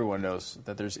everyone knows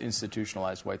that there's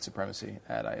institutionalized white supremacy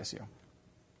at ISU.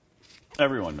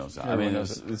 Everyone knows that. Everyone I mean,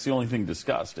 knows it's the only thing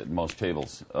discussed at most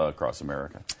tables across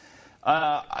America.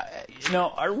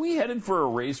 Are we headed for a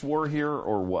race war here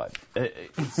or what?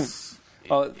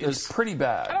 It's pretty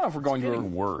bad. I don't know if we're going it's to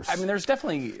getting worse. I mean, there's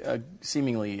definitely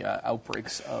seemingly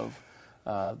outbreaks of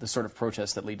the sort of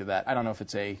protests that lead to that. I don't know if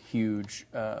it's a huge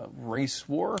race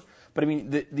war, but I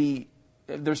mean,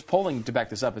 there's polling to back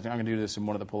this up. I'm going to do this in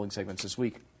one of the polling segments this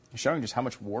week, showing just how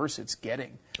much worse it's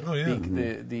getting. Oh, yeah.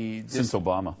 Since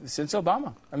Obama. Since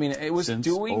Obama. I mean, it was Since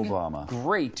doing Obama.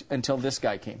 great until this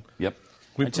guy came. Yep.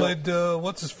 We played,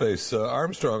 what's-his-face,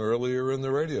 Armstrong earlier in the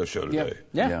radio show today.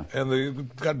 Yeah. And they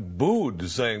got booed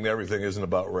saying everything isn't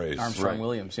about race. Armstrong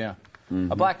Williams, yeah.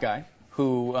 A black guy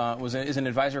who is an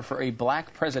advisor for a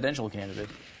black presidential candidate,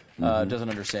 doesn't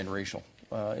understand racial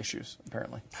issues,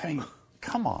 apparently. Hey,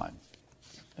 come on.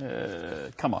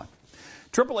 Come on.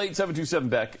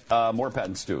 888-727-BECK. More Pat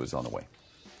and Stu is on the way.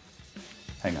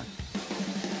 Hang on.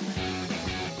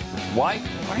 Why?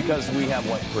 Because we have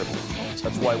white privilege.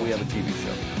 That's why we have a TV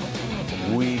show.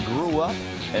 We grew up,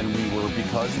 and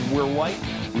because we're white,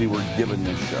 we were given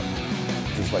this show.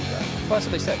 Just like that. Well, that's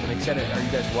what they said. When they said, "Are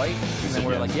you guys white?" And then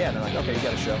we're like, "Yeah." And they're like, "Okay, you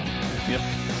got a show." Yep.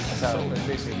 That's how that's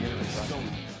basically the interview process.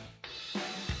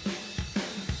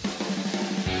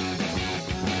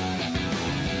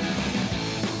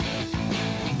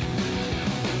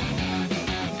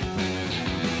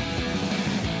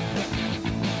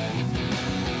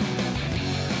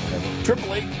 Triple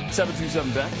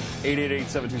 8-727-BECK.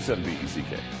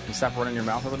 888-727-BECK. You stop running your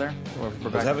mouth over there. I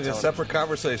was having a separate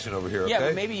conversation over here, okay? Yeah,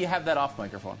 but maybe you have that off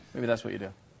microphone. Maybe that's what you do.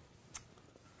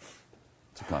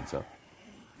 It's a concept.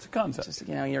 It's a concept. Just,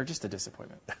 you're just a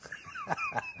disappointment.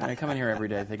 I come in here every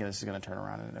day thinking this is going to turn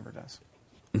around, and it never does.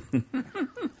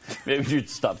 Maybe you'd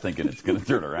stop thinking it's going to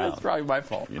turn around. It's probably my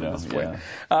fault. You know, at this point.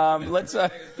 yeah. Let's.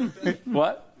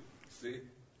 What? See?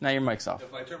 Now your mic's off.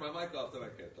 If I turn my mic off, then I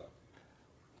can't talk.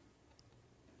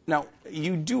 Now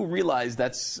you do realize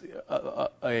that's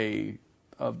a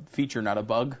feature, not a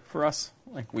bug for us.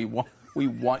 Like we want. We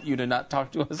want you to not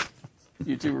talk to us.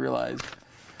 You do realize.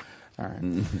 All right.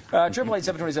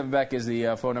 888-727-BECK is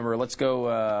the phone number. Let's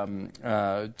go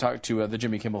talk to the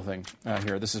Jimmy Kimmel thing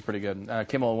here. This is pretty good.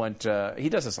 Kimmel went, he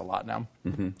does this a lot now.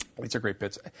 It's a great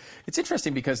bit. It's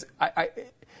interesting because I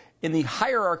in the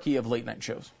hierarchy of late night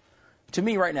shows, to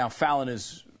me right now, Fallon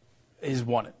is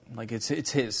won it. Like it's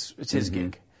his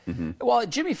gig. Well,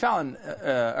 Jimmy Fallon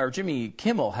or Jimmy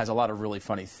Kimmel has a lot of really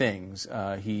funny things.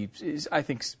 He is, I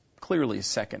think, clearly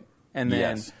second, and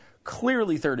then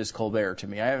clearly third is Colbert to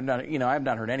me. I have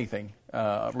not heard anything. Really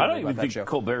I don't even think show.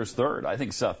 Colbert's third. I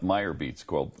think Seth Meyers beats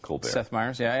Colbert. Seth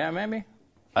Meyers, yeah, maybe.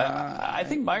 I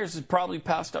think Meyers has probably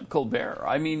passed up Colbert.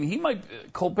 I mean,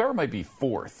 Colbert might be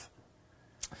fourth.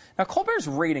 Now, Colbert's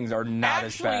ratings are not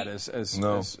as bad as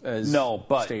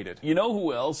but stated. You know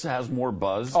who else has more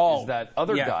buzz? Is that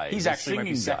other guy. He's the actually might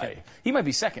be singing second. guy. He might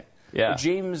be second. Yeah.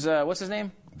 James, what's his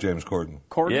name? James Corden.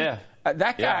 Corden? Yeah.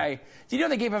 That guy, do you know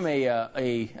they gave him I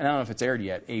don't know if it's aired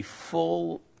yet, a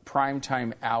full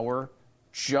primetime hour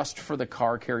just for the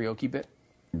car karaoke bit?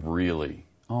 Really?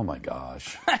 Oh, my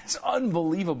gosh. That's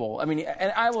unbelievable. I mean,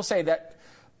 and I will say that,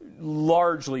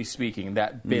 largely speaking,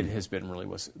 that bit has been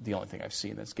was the only thing I've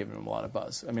seen that's given him a lot of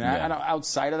buzz. I mean, I know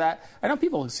outside of that, I know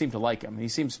people seem to like him. He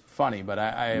seems funny, but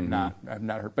I have not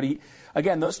heard. But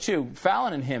again, those two,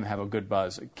 Fallon and him, have a good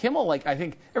buzz. Kimmel, I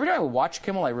think every time I watch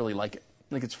Kimmel, I really like it.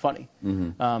 Like it's funny,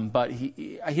 but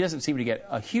he doesn't seem to get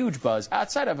a huge buzz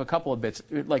outside of a couple of bits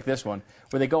like this one,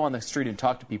 where they go on the street and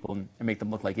talk to people and make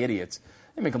them look like idiots.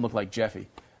 They make them look like Jeffy,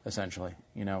 essentially.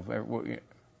 Look at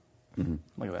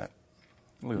that.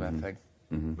 Look at that thing.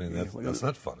 I mean, that's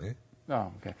not funny.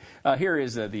 Oh, okay. Here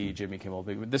is the Jimmy Kimmel.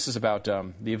 This is about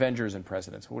the Avengers and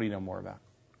presidents. What do you know more about?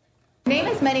 Name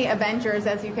as many Avengers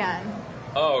as you can.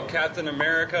 Oh, Captain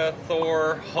America,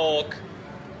 Thor, Hulk,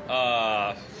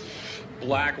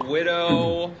 Black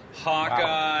Widow,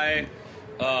 Hawkeye,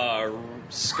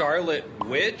 Scarlet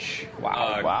Witch,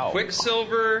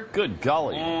 Quicksilver. Good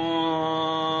golly.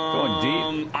 Going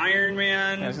deep. I Iron was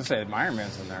Man. going to say Iron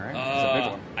Man's in there, right? That's a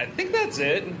big one. I think that's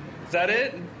it. Is that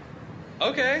it?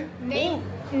 Okay. Name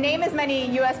as many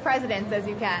U.S. presidents as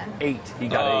you can. 8. He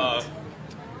got 8.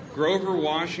 Grover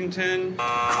Washington.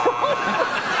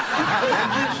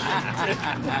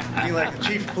 Being like the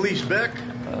Chief of Police Beck.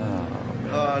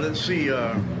 Let's see.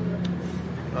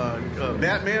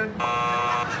 Batman.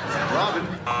 Robin.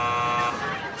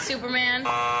 Superman.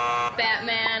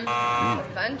 Batman.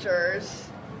 Avengers.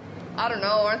 I don't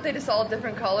know. Aren't they just all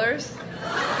different colors?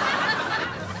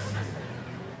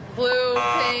 Blue,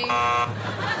 pink,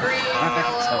 green,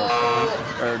 yellow,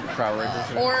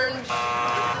 orange.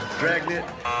 Dragnet.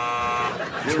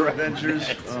 The Avengers.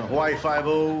 Hawaii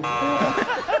 5-0.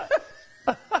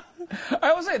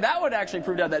 I will say that one actually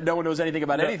proved out that no one knows anything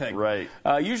about anything. Right.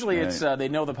 Usually it's they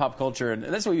know the pop culture, and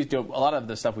that's what we used to do. A lot of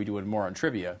the stuff we do more on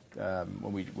trivia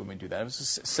when we do that. It was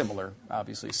a similar,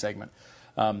 obviously, segment.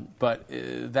 But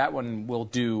that one will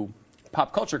do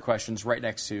pop culture questions right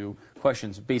next to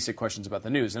basic questions about the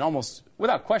news, and almost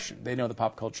without question, they know the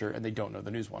pop culture and they don't know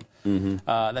the news one.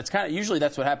 That's usually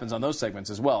that's what happens on those segments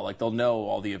as well. Like they'll know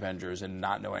all the Avengers and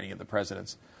not know any of the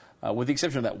presidents. With the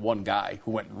exception of that one guy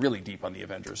who went really deep on the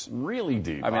Avengers. Really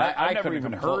deep. I mean, I never couldn't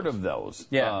even come heard close. of those.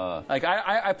 Yeah.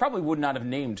 I probably would not have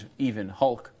named even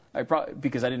Hulk.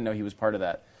 Because I didn't know he was part of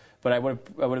that. But I would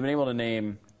have been able to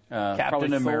name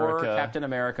Captain America, Thor, Captain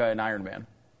America, and Iron Man.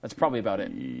 That's probably about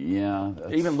it. Yeah.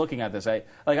 Even looking at this, I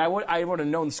would have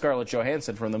known Scarlett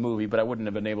Johansson from the movie, but I wouldn't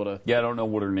have been able to. Yeah, I don't know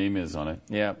what her name is on it.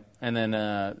 Yeah, and then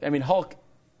Hulk,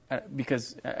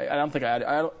 because I don't think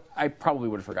I probably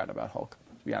would have forgotten about Hulk.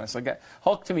 To be honest,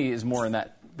 Hulk to me is more in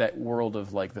that world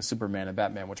of like the Superman and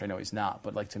Batman, which I know he's not,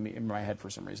 but like to me in my head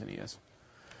for some reason he is.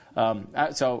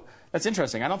 So that's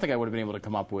interesting. I don't think I would have been able to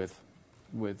come up with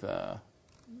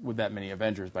that many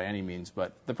Avengers by any means,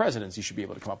 but the presidents you should be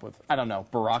able to come up with. I don't know,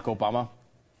 Barack Obama.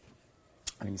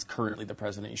 I mean, he's currently the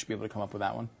president. You should be able to come up with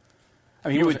that one. I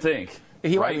mean, you would think.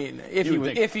 Right? I mean,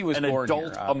 if he was an born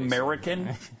adult here,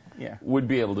 American. Yeah. Would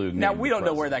be able to. Now, we don't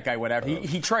know where that guy went after.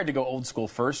 He tried to go old school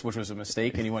first, which was a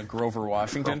mistake, and he went Grover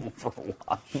Washington.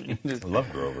 I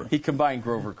love Grover. He combined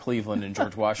Grover Cleveland and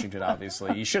George Washington,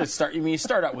 obviously. You should have you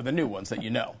start out with the new ones that you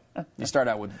know. You start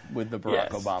out with the Barack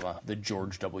Obama, the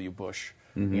George W. Bush,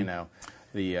 you know,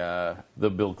 the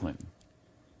Bill Clinton,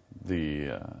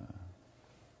 the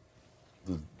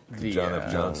John F.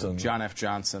 Johnson. John F.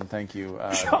 Johnson, thank you.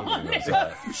 John F.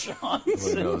 Johnson.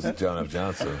 Everybody knows John F.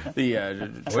 Johnson.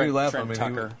 Trent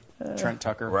Tucker. Trent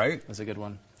Tucker. Right? Was a good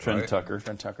one. Trent Tucker.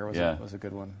 Trent Tucker was a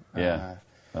good one. Yeah.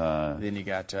 Then you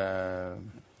got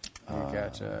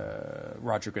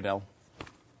Roger Goodell.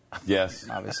 Yes.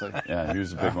 Obviously. Yeah, he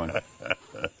was a big one.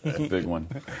 Big one.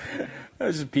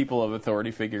 Those are people of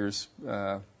authority figures,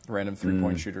 random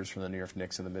three-point shooters from the New York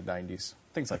Knicks in the mid-'90s.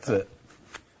 Things like that.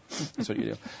 That's what you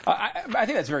do. I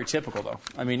think that's very typical, though.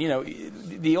 I mean,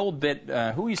 the old bit,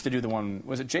 who used to do the one,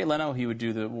 was it Jay Leno? He would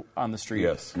do the on the street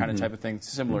kind of type of thing,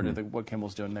 similar to what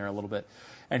Kimmel's doing there a little bit.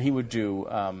 And he would do,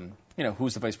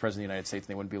 who's the vice president of the United States, and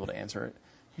they wouldn't be able to answer it.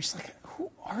 You're just like,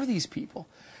 who are these people?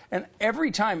 And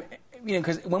every time,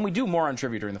 because when we do more on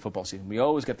trivia during the football season, we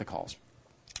always get the calls.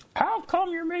 How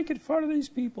come you're making fun of these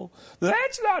people?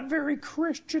 That's not very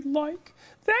Christian-like.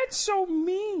 That's so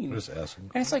mean. Just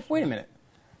asking. And it's like, wait a minute.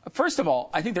 First of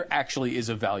all, I think there actually is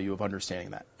a value of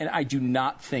understanding that. And I do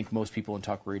not think most people in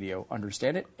talk radio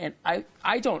understand it. And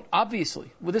I don't,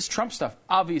 obviously, with this Trump stuff,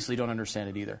 obviously don't understand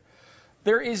it either.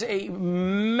 There is a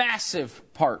massive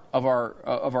part of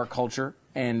our culture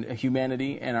and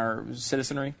humanity and our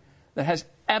citizenry that has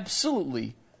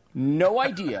absolutely no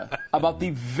idea about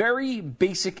the very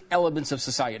basic elements of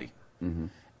society. Mm-hmm.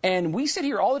 And we sit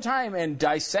here all the time and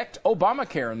dissect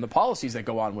Obamacare and the policies that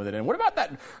go on with it. And what about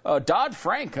that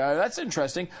Dodd-Frank? That's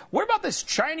interesting. What about this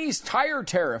Chinese tire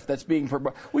tariff that's being...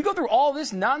 We go through all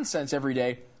this nonsense every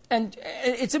day, and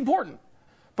it's important.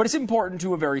 But it's important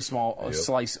to a very small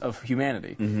slice of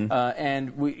humanity. Mm-hmm.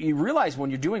 And you realize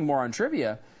when you're doing more on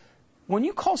trivia, when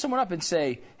you call someone up and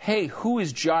say, hey, who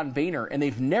is John Boehner? And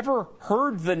they've never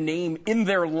heard the name in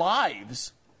their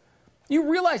lives... You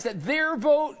realize that their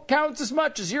vote counts as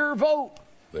much as your vote.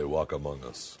 They walk among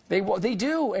us. They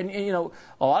do. And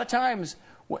a lot of times,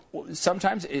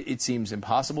 sometimes it seems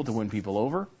impossible to win people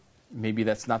over. Maybe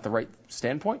that's not the right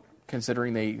standpoint,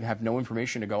 considering they have no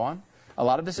information to go on. A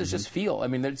lot of this is just feel. I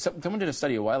mean, someone did a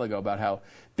study a while ago about how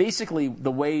basically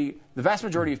the way the vast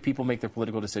majority of people make their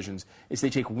political decisions is they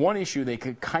take one issue they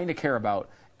could kind of care about,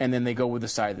 and then they go with the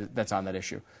side that's on that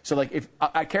issue. So, like, if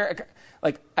I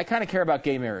kind of care about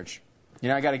gay marriage.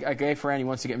 I got a gay friend, he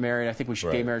wants to get married. I think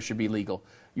gay marriage should be legal.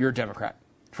 You're a Democrat.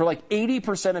 For like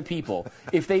 80% of people,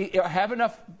 if they have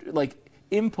enough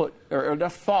input or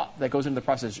enough thought that goes into the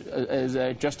process, as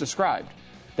I just described,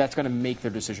 that's going to make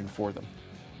their decision for them.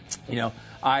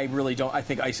 I really don't. I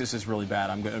think ISIS is really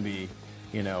bad. I'm going to be,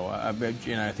 I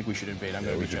think we should invade. I'm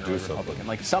going to be generally Republican.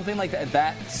 Like something like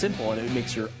that simple, and it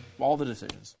makes all the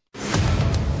decisions.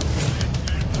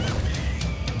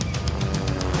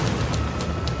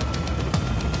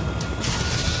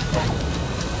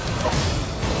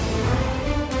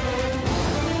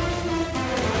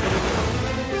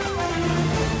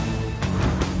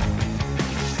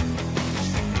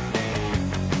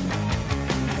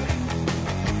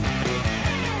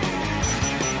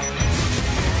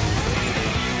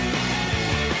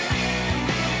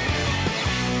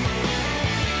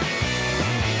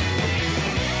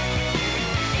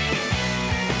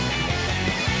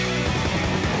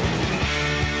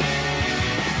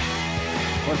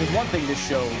 One thing this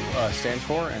show stands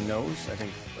for and knows, I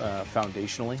think,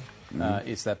 foundationally,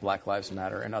 is that Black Lives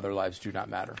Matter and other lives do not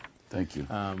matter. Thank you.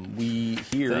 We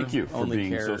here Thank you for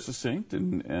being care... so succinct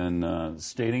and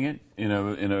stating it in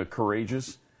a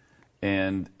courageous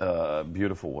and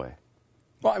beautiful way.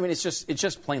 Well, I mean, it's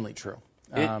just plainly true.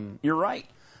 You're right.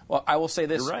 Well, I will say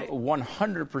this: You're right.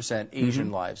 100%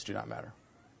 Asian lives do not matter.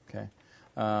 Okay.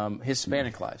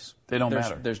 Hispanic lives. They don't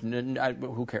matter.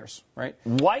 Who cares, right?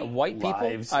 White people,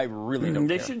 lives, I really don't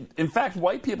care. In fact,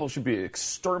 white people should be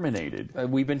exterminated.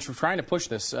 We've been trying to push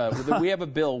this. We have a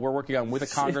bill we're working on with a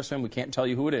congressman. We can't tell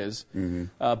you who it is,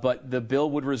 but the bill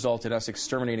would result in us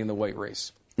exterminating the white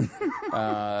race.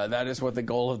 That is what the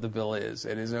goal of the bill is.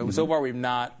 It is. So far, we've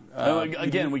not.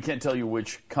 Again, we can't tell you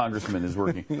which congressman is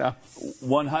working. No.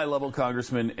 One high-level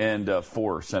congressman and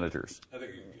 4 senators. I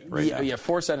think you can get Yeah,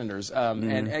 4 senators.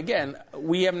 And again,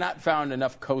 we have not found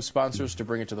enough co-sponsors to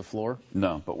bring it to the floor.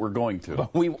 No, but we're going to.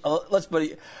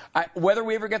 But whether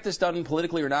we ever get this done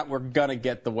politically or not, we're gonna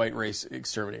get the white race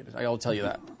exterminated. I'll tell you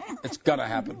that. It's gonna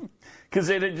happen. Because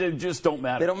they just don't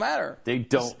matter. They don't matter. They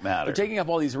don't matter. They're taking up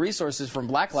all these resources from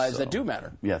black lives that do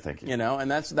matter. Yeah, thank you. And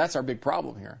that's our big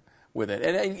problem here with it.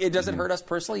 And it doesn't hurt us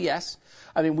personally, yes.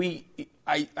 I mean, we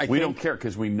don't care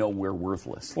because we know we're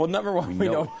worthless. Well, number one, we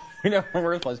know we're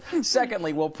worthless.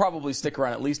 Secondly, we'll probably stick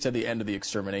around at least to the end of the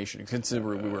extermination,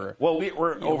 considering we were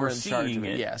we're overseeing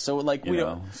it. Yeah, so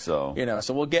so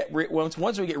we'll get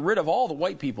once we get rid of all the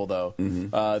white people, though,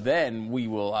 then we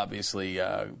will obviously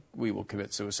we will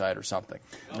commit suicide or something,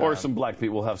 or some black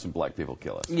people. We'll have some black people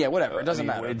kill us. Yeah, whatever. It doesn't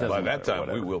matter. By that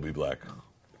time, we will be black.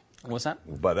 What's that?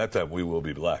 By that time, we will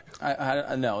be black.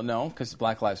 No, because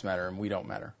Black Lives Matter and we don't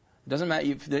matter. It doesn't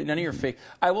matter. None of your fake.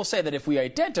 I will say that if we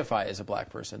identify as a black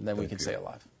person, then we can stay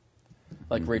alive,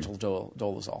 like Rachel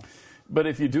Dolezal. But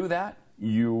if you do that,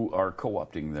 you are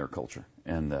co-opting their culture,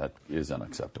 and that is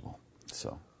unacceptable.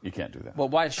 So you can't do that. Well,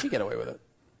 why does she get away with it?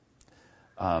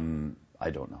 I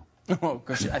don't know.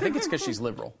 I think it's because she's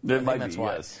liberal. It might that's be,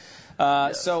 why. yes.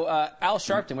 So Al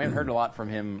Sharpton, we haven't heard a lot from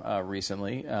him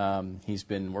recently. He's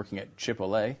been working at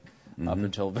Chipotle up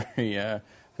until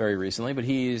very recently, but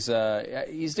he's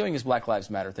doing his Black Lives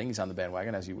Matter thing. He's on the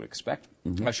bandwagon, as you would expect.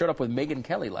 I showed up with Megyn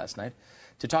Kelly last night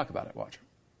to talk about it. Watch.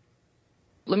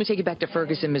 Let me take you back to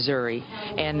Ferguson, Missouri,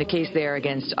 and the case there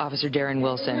against Officer Darren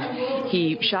Wilson.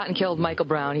 He shot and killed Michael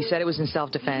Brown. He said it was in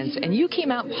self-defense, and you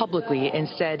came out publicly and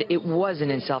said it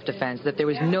wasn't in self-defense, that there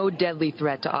was no deadly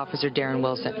threat to Officer Darren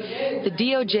Wilson. The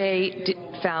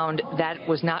DOJ found that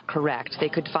was not correct. They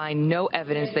could find no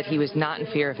evidence that he was not in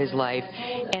fear of his life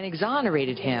and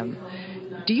exonerated him.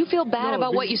 Do you feel bad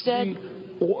about what you said?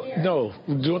 No,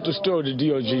 what the story the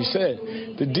DOJ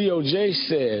said. The DOJ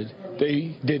said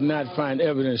they did not find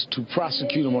evidence to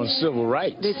prosecute him on civil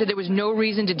rights. They said there was no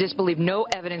reason to disbelieve, no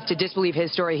evidence to disbelieve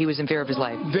his story. He was in fear of his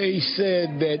life. They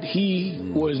said that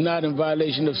he was not in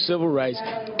violation of civil rights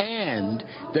and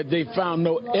that they found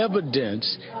no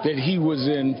evidence that he was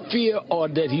in fear or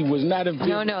that he was not in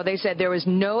fear. No, they said there was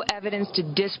no evidence to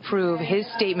disprove his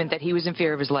statement that he was in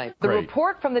fear of his life. The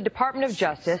report from the Department of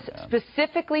Justice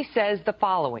specifically says the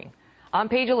following. On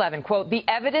page 11, quote, the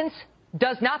evidence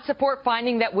does not support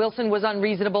finding that Wilson was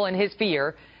unreasonable in his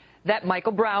fear that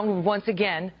Michael Brown would once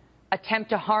again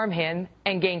attempt to harm him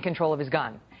and gain control of his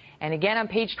gun. And again on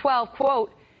page 12,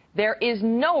 quote, there is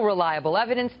no reliable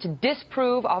evidence to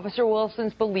disprove Officer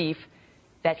Wilson's belief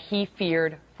that he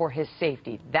feared for his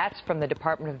safety. That's from the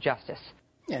Department of Justice.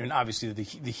 And obviously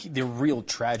the real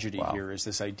tragedy here is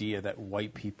this idea that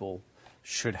white people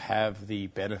should have the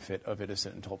benefit of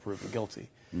innocent until proven guilty.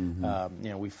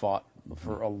 We fought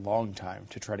for a long time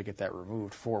to try to get that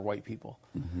removed for white people.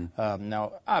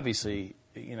 Now, obviously,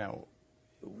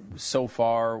 so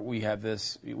far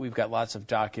we've got lots of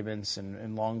documents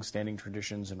and long-standing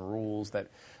traditions and rules that,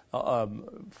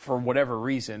 for whatever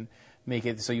reason, make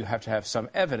it so you have to have some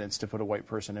evidence to put a white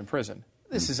person in prison.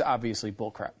 This is obviously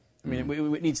bullcrap. I mean,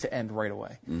 it needs to end right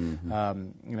away.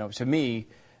 To me,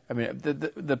 I mean,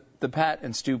 the Pat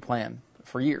and Stu plan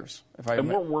for years. And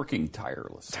we're working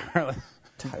tirelessly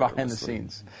behind the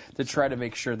scenes to try to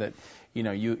make sure that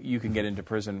you can get into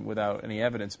prison without any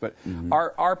evidence. But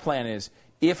our plan is,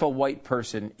 if a white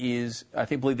person is, I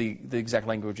believe the exact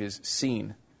language is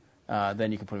seen,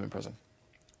 then you can put him in prison.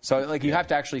 So you have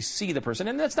to actually see the person,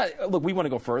 and that's not. Look, we want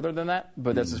to go further than that,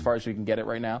 but that's as far as we can get it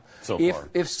right now.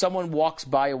 If someone walks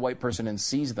by a white person and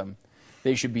sees them,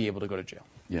 they should be able to go to jail.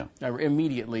 Yeah,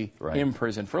 immediately in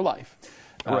prison for life.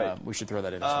 Right. We should throw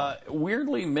that in as well.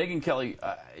 Weirdly, Megyn Kelly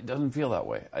doesn't feel that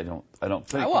way. I don't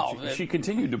think. She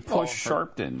continued to push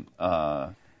Sharpton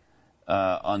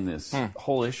on this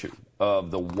whole issue of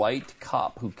the white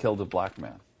cop who killed a black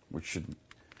man, which should.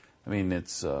 I mean,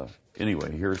 it's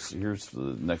anyway. Here's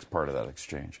the next part of that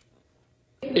exchange.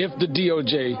 If the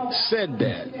DOJ said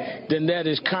that, then that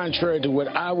is contrary to what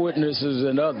eyewitnesses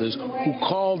and others who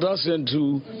called us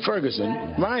into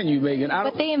Ferguson, mind you, Megyn.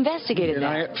 But they investigated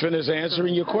that. I finished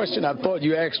answering your question? I thought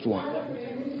you asked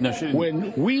one. No, she didn't.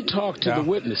 When we talked to the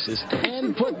witnesses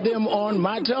and put them on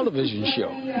my television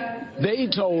show, they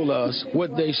told us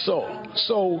what they saw.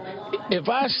 So if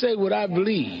I say what I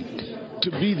believed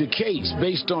to be the case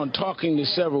based on talking to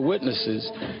several witnesses,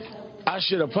 I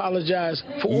should apologize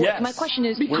for what? My question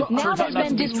is, now has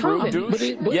been disproven.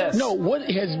 No, what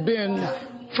has been,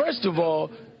 first of all,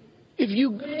 if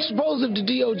the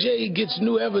DOJ gets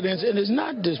new evidence and it's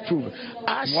not disproven,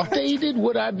 I stated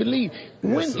what I believe.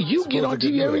 When you get on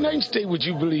TV every night and state what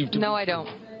you believe to No, I don't.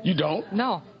 You don't?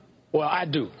 No. Well, I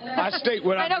do. I state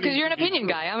what I know, because you're an opinion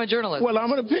guy. I'm a journalist. Well,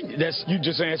 I'm an opinion. You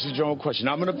just answered your own question.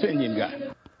 I'm an opinion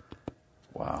guy.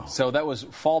 Wow. So that was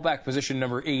fallback position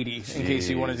number 80, in case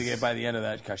you wanted to get by the end of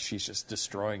that. Gosh, she's just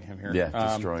destroying him here. Yeah,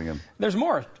 destroying him. There's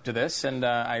more to this, and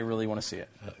I really want to see it.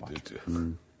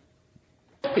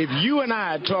 If you and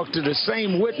I talk to the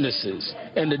same witnesses,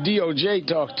 and the DOJ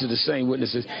talks to the same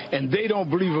witnesses, and they don't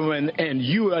believe them, and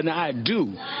you and I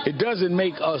do, it doesn't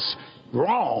make us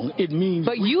wrong. It means.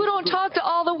 But you don't talk to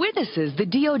all the witnesses. The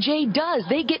DOJ does.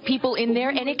 They get people in there,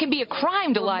 and it can be a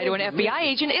crime to lie to an FBI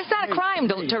agent. It's not a crime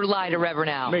to lie to Reverend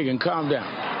Al. Megyn, calm down.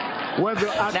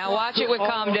 Now watch it with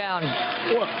calm down.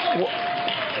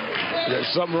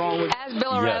 There's something wrong with. Ask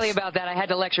Bill O'Reilly about that. I had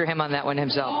to lecture him on that one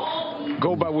himself.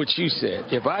 Go by what you said.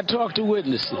 If I talk to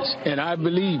witnesses and I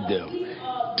believe them,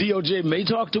 DOJ may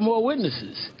talk to more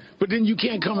witnesses. But then you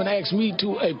can't come and ask me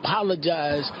to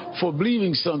apologize for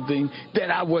believing something that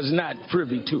I was not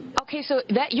privy to. Okay, so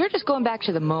that you're just going back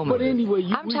to the moment. But anyway,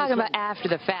 I'm talking about after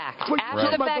the fact.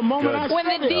 After the fact, when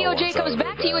the DOJ comes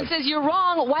back to you and says you're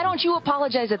wrong, why don't you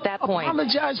apologize at that point?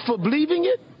 Apologize for believing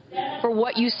it? For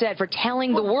what you said, for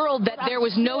telling the world that there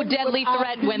was no deadly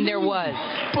threat when there was.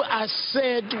 But I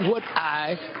said what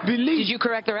I believe. Did you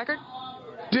correct the record?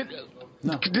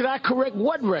 Did I correct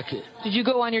what record? Did you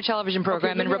go on your television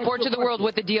program and report to the world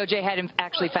what the DOJ had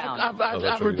actually found?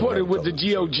 I reported what the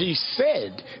DOJ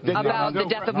said. About the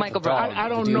death of Michael Brown. I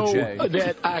don't know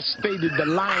that I stated the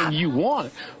line you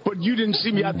want, but you didn't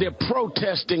see me out there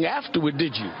protesting afterward,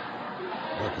 did you?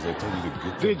 Yeah, because I told you to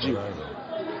get Did you?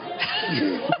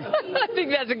 I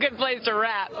think that's a good place to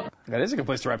wrap. That is a good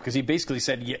place to wrap because he basically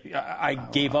said, yeah, I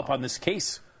gave up on this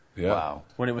case. Yeah. Wow.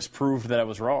 When it was proved that I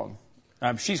was wrong.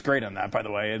 She's great on that, by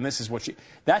the way, and this is what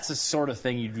that's the sort of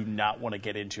thing you do not want to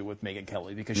get into with Megyn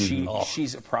Kelly because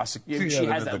she's a prosecutor. She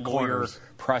has that lawyer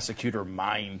prosecutor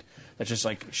mind that's just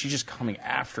like she's just coming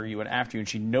after you, and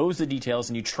she knows the details,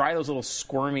 and you try those little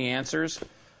squirmy answers.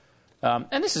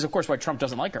 And this is, of course, why Trump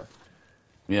doesn't like her.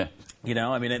 Yeah. You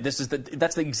know, I mean, that's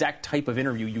the exact type of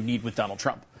interview you need with Donald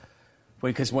Trump.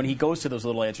 Because when he goes to those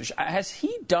little answers, has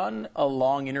he done a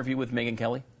long interview with Megyn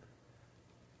Kelly?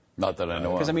 Not that I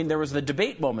know of. Because, I mean, there was the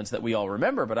debate moments that we all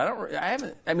remember, but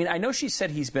I know she said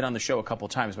he's been on the show a couple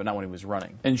of times, but not when he was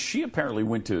running. And she apparently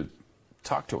went to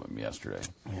talk to him yesterday,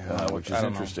 which is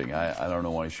interesting. I don't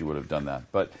know why she would have done that.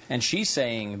 And she's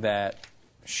saying that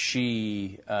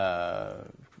she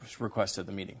requested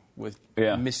the meeting with,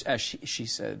 as she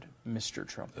said, Mr.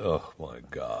 Trump. Oh, my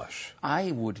gosh.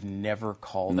 I would never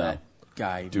call that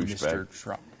guy Mr.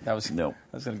 Trump. That was going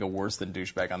to go worse than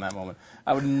douchebag on that moment.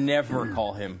 I would never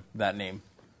call him that name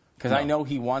because I know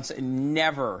he wants it.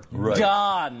 Never. Right.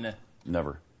 Done.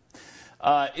 Never.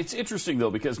 It's interesting,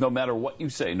 though, because no matter what you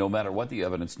say, no matter what the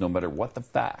evidence, no matter what the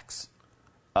facts,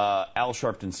 Al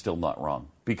Sharpton's still not wrong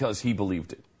because he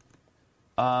believed it.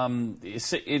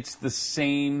 It's the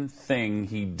same thing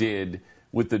he did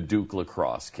with the Duke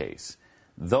lacrosse case.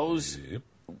 Those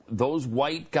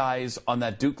white guys on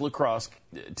that Duke lacrosse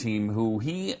team who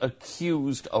he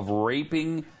accused of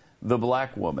raping the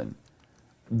black woman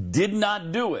did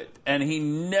not do it, and he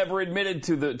never admitted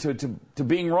to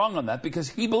being wrong on that because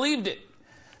he believed it.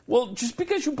 Well, just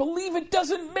because you believe it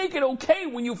doesn't make it okay.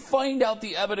 When you find out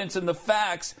the evidence and the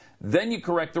facts, then you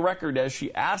correct the record. As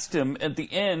she asked him at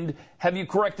the end, have you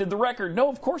corrected the record? No,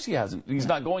 of course he hasn't. He's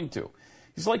not going to.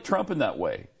 He's like Trump in that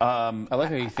way. I like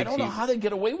how he thinks I don't know how they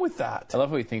get away with that. I love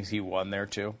how he thinks he won there,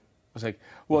 too. It's like,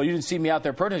 well, you didn't see me out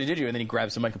there protesting, did you? And then he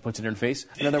grabs the mic and puts it in her face.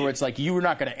 In other words, like, you were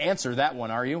not going to answer that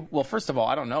one, are you? Well, first of all,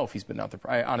 I don't know if he's been out there.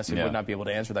 I honestly would not be able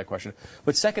to answer that question.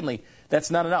 But secondly,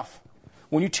 that's not enough.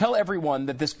 When you tell everyone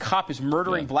that this cop is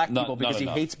murdering black people because he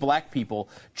hates black people,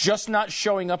 just not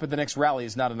showing up at the next rally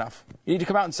is not enough. You need to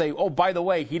come out and say, oh, by the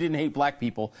way, he didn't hate black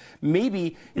people.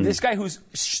 Maybe this guy who's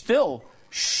still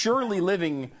surely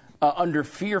living under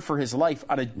fear for his life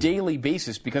on a daily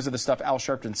basis because of the stuff Al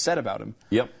Sharpton said about him.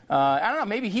 Yep. I don't know,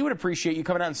 maybe he would appreciate you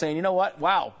coming out and saying, you know what,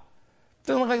 wow,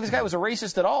 doesn't look like this guy was a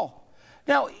racist at all.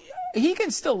 Now, he can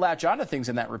still latch onto things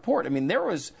in that report. I mean, there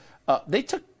was, they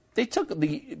took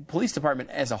the police department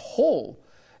as a whole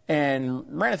and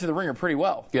ran it through the ringer pretty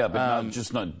well. Yeah, but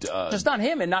just not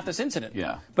him and not this incident.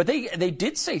 Yeah. But they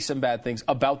did say some bad things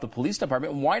about the police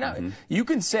department. Why not? You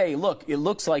can say, look, it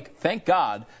looks like, thank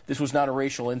God, this was not a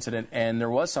racial incident and there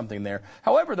was something there.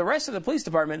 However, the rest of the police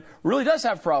department really does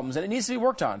have problems and it needs to be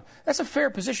worked on. That's a fair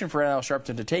position for Al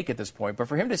Sharpton to take at this point. But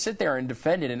for him to sit there and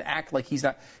defend it and act like he's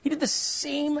not, he did the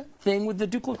same thing with the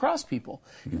Duke lacrosse people.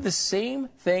 He did the same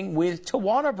thing with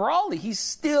Tawana Brawley. He's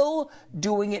still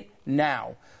doing it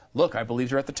now. Look, I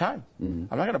believed her at the time. I'm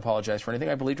not going to apologize for anything.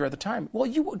 I believed her at the time. Well,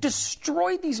 you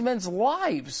destroyed these men's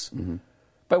lives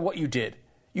by what you did.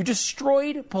 You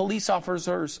destroyed police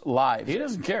officers' lives. He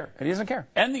doesn't care. And he doesn't care.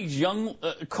 And these young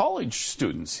college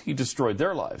students, he destroyed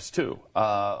their lives, too.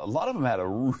 A lot of them had a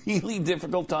really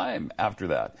difficult time after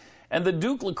that. And the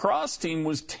Duke lacrosse team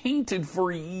was tainted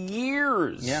for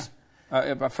years. Yeah.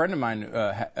 A friend of mine,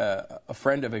 a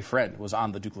friend of a friend, was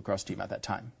on the Duke lacrosse team at that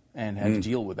time and had to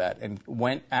deal with that and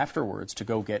went afterwards to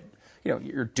go get,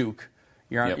 you're Duke.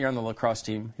 You're on the lacrosse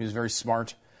team. He was very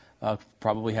smart,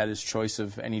 probably had his choice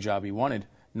of any job he wanted.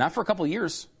 Not for a couple of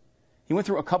years. He went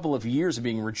through a couple of years of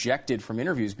being rejected from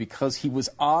interviews because he was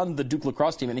on the Duke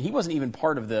lacrosse team, and he wasn't even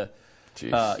part of the...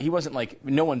 he wasn't like,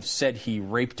 no one said he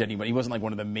raped anybody. He wasn't like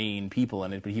one of the main people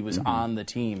in it, but he was on the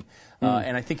team.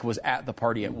 And I think was at the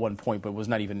party at one point, but was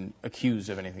not even accused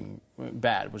of anything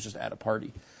bad. It was just at a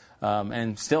party.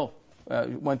 And still,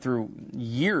 went through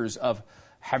years of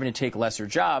having to take lesser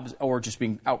jobs or just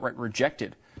being outright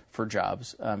rejected for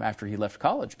jobs after he left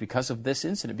college because of this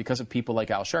incident, because of people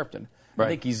like Al Sharpton. Right. I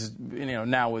think he's,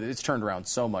 now it's turned around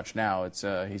so much now. It's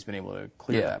he's been able to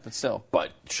clear that, but still.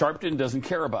 But Sharpton doesn't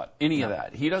care about any of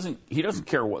that. He doesn't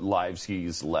care what lives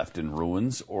he's left in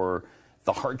ruins or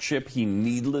the hardship he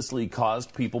needlessly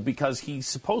caused people, because he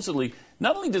supposedly,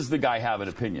 not only does the guy have an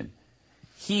opinion,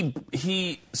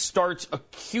 he starts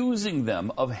accusing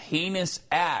them of heinous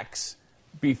acts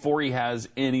before he has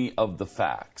any of the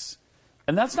facts.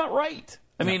 And that's not right.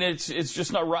 I mean, it's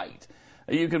just not right.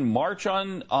 You can march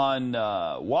on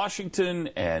Washington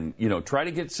and, try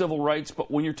to get civil rights, but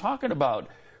when you're talking about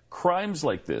crimes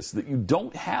like this that you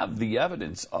don't have the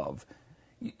evidence of,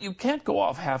 you can't go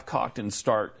off half-cocked and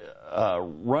start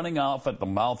running off at the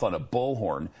mouth on a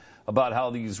bullhorn about how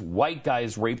these white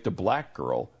guys raped a black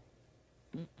girl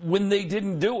when they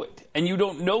didn't do it, and you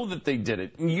don't know that they did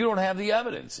it, and you don't have the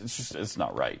evidence. It's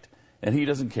not right. And he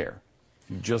doesn't care.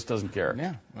 He just doesn't care.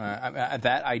 Yeah.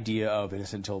 That idea of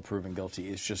innocent until proven guilty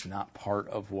is just not part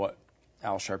of what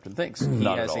Al Sharpton thinks. He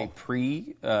has a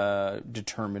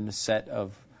predetermined set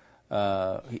of...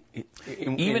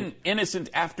 even innocent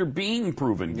after being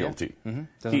proven guilty.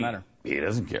 Doesn't matter. He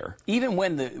doesn't care. Even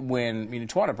when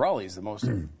Tawana Brawley is the most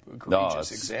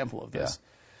egregious example of this,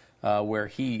 where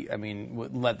he,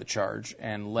 led the charge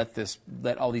and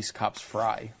let all these cops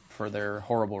fry for their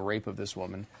horrible rape of this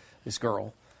woman, this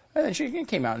girl, and then she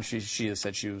came out and she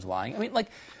said she was lying.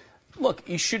 Look,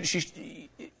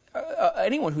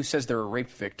 anyone who says they're a rape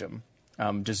victim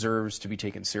deserves to be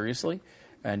taken seriously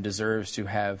and deserves to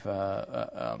have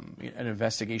an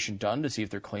investigation done to see if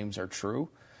their claims are true.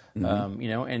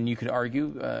 And you could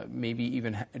argue maybe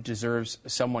even deserves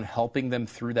someone helping them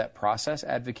through that process,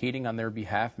 advocating on their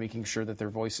behalf, making sure that their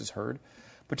voice is heard.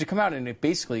 But to come out and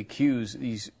basically accuse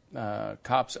these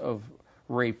cops of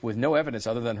rape with no evidence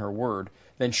other than her word,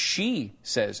 then she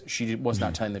says she was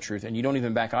not telling the truth, and you don't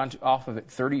even back off of it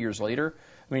 30 years later.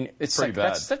 It's pretty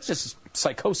bad. That's just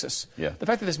psychosis. Yeah. The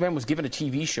fact that this man was given a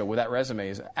TV show with that resume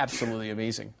is absolutely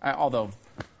amazing. I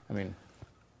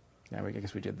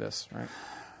guess we did this, right?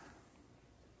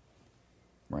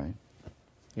 Right.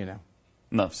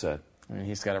 Enough said.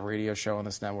 He's got a radio show on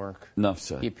this network. Enough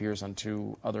said. He appears on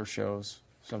 2 other shows,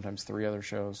 sometimes 3 other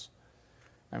shows.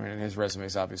 His resume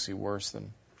is obviously worse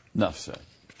than... Enough said.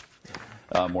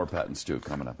 More Pat and Stu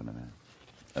coming up in a minute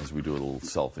as we do a little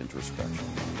self-introspection.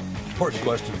 Important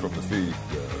question from the feed.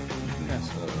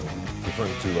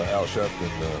 Referring to Al Sharpton,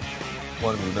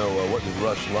 wanted to know what did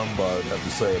Rush Lombard have to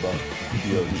say about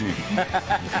DOG.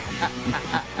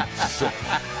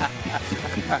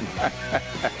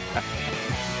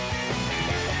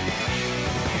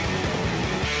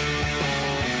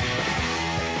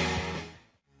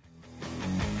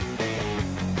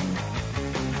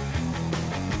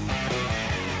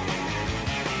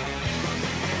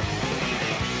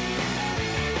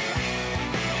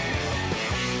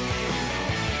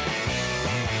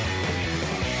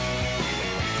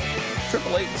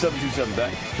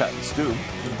 888-727-BECK. Pat and Stu.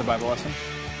 Is it the Bible lesson?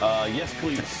 Yes,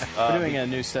 please. We're doing a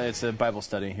new study. It's a Bible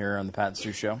study here on the Pat and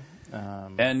Stu Show.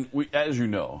 And as you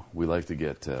know, we like to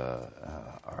get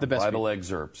our Bible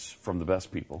excerpts from the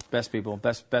best people. Best people,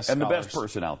 best and scholars. the best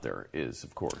person out there is,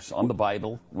 of course, on the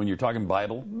Bible. When you're talking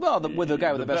Bible, well, with the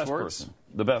guy with the best words, person,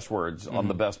 the best words on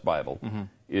the best Bible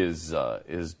is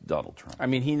Donald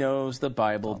Trump. He knows the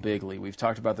Bible bigly. We've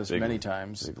talked about this many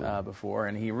times before,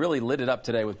 and he really lit it up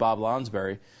today with Bob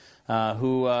Lonsberry,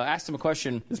 who asked him a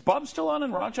question. Is Bob still on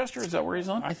in Rochester? Is that where he's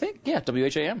on? I think, yeah,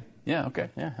 WHAM. Yeah, okay.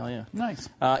 Yeah, hell yeah. Nice.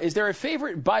 Is there a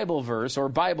favorite Bible verse or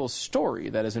Bible story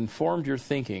that has informed your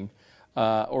thinking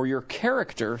or your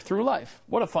character through life?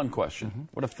 What a fun question.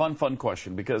 What a fun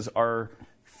question, because our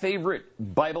favorite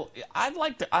Bible, I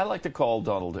like to call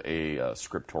Donald a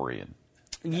scriptorian.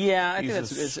 Yeah, I think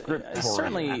it's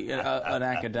certainly an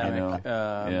academic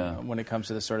when it comes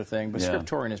to this sort of thing, but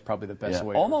scriptorian is probably the best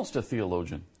way. Almost a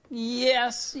theologian.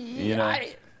 Yes.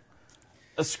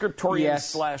 A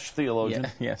scriptorian / theologian.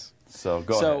 Yes. So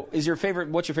go ahead. So what's your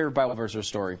favorite Bible verse or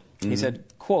story? He said,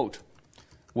 quote,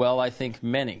 well, I think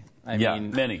many. I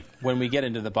mean, many. When we get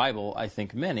into the Bible, I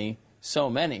think many, so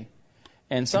many.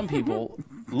 And some people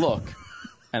look,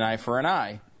 an eye for an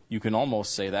eye. You can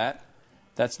almost say that.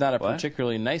 That's not a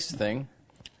particularly nice thing.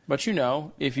 But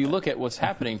if you look at what's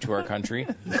happening to our country,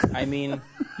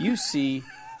 you see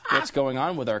what's going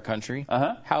on with our country,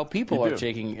 how people are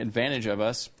taking advantage of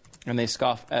us, and they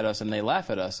scoff at us, and they laugh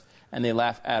at us, and they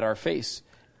laugh at our face.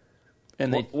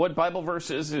 And what Bible verse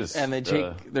is? And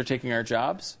they're taking our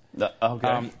jobs,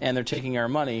 okay. and they're taking our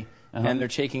money, and they're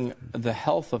taking the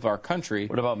health of our country.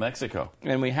 What about Mexico?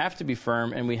 And we have to be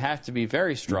firm, and we have to be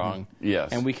very strong.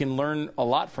 Yes. And we can learn a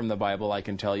lot from the Bible, I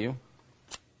can tell you.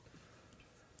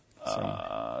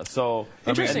 So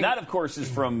and that, of course, is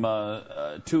from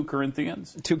 2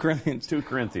 Corinthians. 2 Corinthians. 2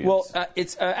 Corinthians. Well,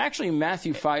 it's actually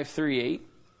Matthew 5:38.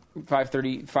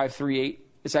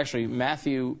 It's actually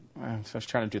Matthew. I was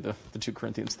trying to do the 2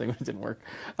 Corinthians thing, but it didn't work.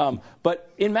 But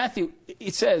in Matthew,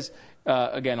 it says,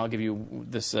 again, I'll give you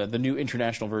this the New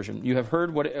International Version. You have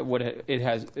heard what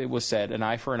it was said, an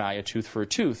eye for an eye, a tooth for a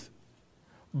tooth.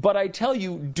 But I tell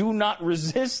you, do not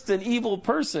resist an evil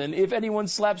person. If anyone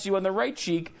slaps you on the right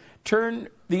cheek, turn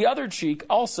the other cheek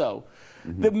also.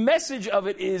 The message of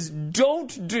it is,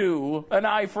 don't do an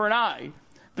eye for an eye.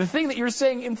 The thing that you're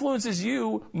saying influences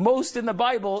you most in the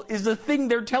Bible is the thing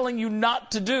they're telling you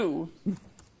not to do.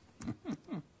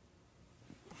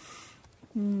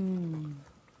 You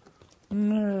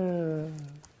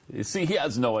see, he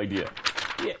has no idea.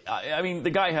 I mean, the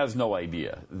guy has no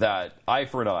idea that eye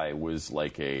for an eye was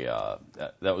like that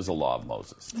was a law of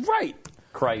Moses. Right.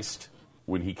 Christ,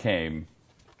 when he came,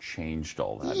 changed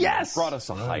all that. Yes. He brought us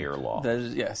a higher law. That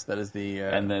is the...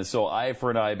 And then, so eye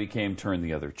for an eye became turn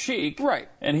the other cheek. Right.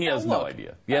 And he has no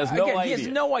idea. He has no idea. He has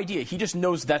no idea. He just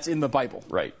knows that's in the Bible.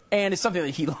 Right. And it's something that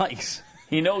he likes.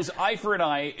 He knows eye for an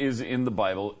eye is in the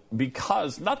Bible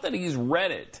because, not that he's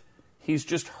read it, he's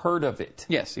just heard of it.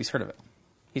 Yes, he's heard of it.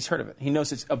 He's heard of it. He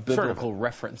knows it's a biblical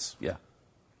reference. Yeah.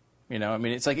 You know, I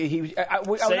mean, it's like Same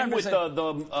with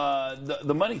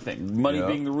the money thing. Money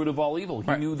being the root of all evil.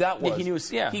 He knew that was. He knew.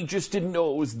 Yeah. He just didn't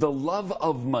know it was the love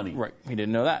of money. Right. He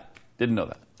didn't know that. Didn't know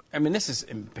that. I mean, this is.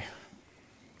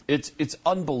 It's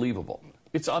unbelievable.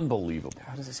 It's unbelievable.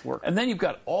 How does this work? And then you've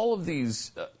got all of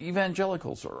these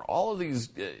evangelicals or all of these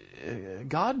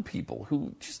God people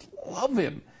who just love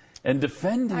him and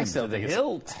defend him to the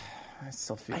hilt. I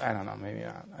still feel. I don't know. Maybe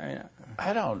not.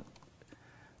 I don't.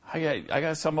 I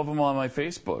got some of them on my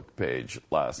Facebook page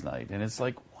last night, and it's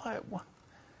like,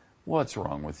 what's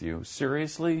wrong with you?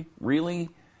 Seriously? Really?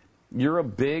 You're a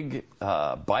big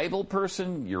Bible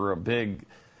person? You're a big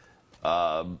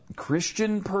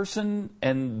Christian person?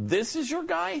 And this is your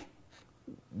guy?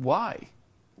 Why?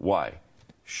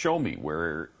 Show me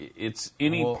where it's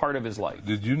any part of his life.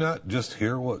 Did you not just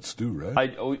hear what Stu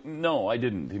read? No, I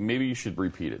didn't. Maybe you should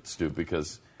repeat it, Stu,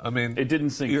 because it didn't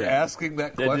sink in. You're asking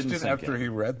that question after he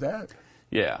read that?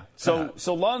 Yeah. So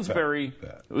Lonsberry,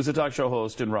 who was a talk show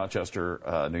host in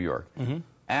Rochester, New York,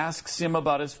 asks him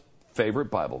about his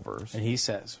favorite Bible verse. And he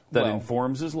says that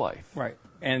informs his life. Right.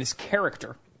 And his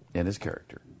character. And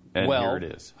here it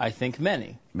is. I think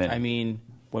many. I mean,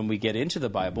 when we get into the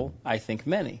Bible, I think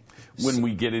many. When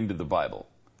we get into the Bible,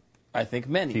 I think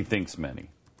many. He thinks many.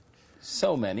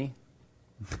 So many.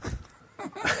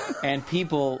 And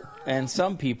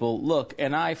some people, look,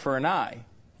 an eye for an eye.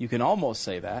 You can almost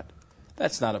say that.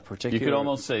 That's not a particular... You could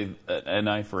almost say an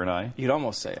eye for an eye? You could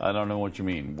almost say it. I don't know what you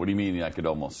mean. What do you mean I could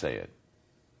almost say it?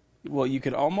 Well, you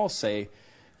could almost say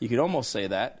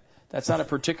that. That's not a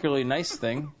particularly nice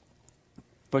thing.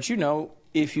 But you know,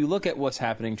 if you look at what's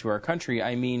happening to our country,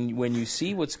 I mean, when you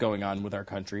see what's going on with our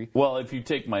country... Well, if you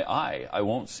take my eye, I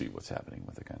won't see what's happening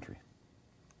with the country.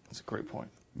 That's a great point.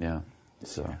 Yeah.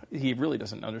 So he really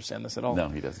doesn't understand this at all. No,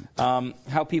 he doesn't.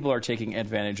 How people are taking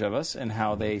advantage of us and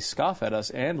how they scoff at us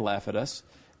and laugh at us.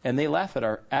 And they laugh at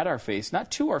our face,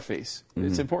 not to our face. Mm-hmm.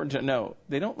 It's important to know.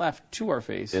 They don't laugh to our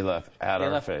face. They laugh at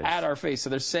our face. At our face. So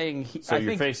they're saying... So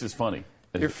your face is funny.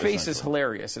 Your face is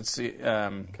hilarious. It's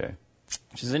okay.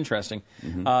 Which is interesting.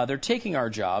 Mm-hmm. They're taking our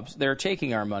jobs, they're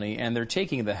taking our money, and they're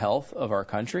taking the health of our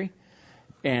country.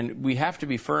 And we have to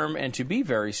be firm and to be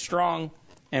very strong,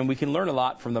 and we can learn a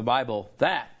lot from the Bible.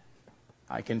 That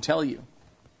I can tell you.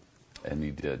 And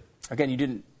you did. Again, you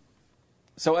didn't.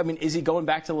 So, I mean, is he going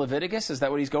back to Leviticus? Is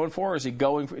that what he's going for? Or is he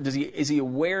going for, is he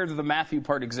aware that the Matthew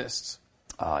part exists?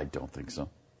 I don't think so.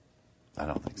 I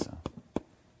don't think so.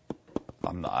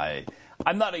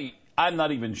 I'm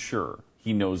not even sure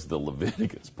he knows the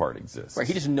Leviticus part exists. Right,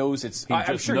 he just knows it's... He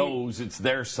just knows it's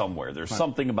there somewhere. There's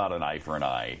something about an eye for an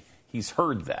eye. He's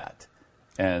heard that,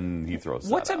 and he throws that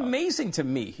out. What's amazing to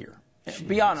me here,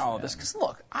 beyond all of this, because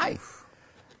look, I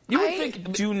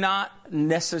do not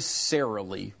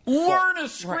necessarily... Learn a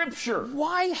scripture. Right.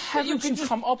 Why haven't you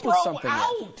come up with something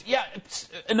out? Yeah,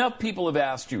 enough people have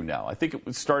asked you now. I think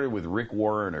it started with Rick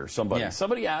Warren or somebody. Yeah.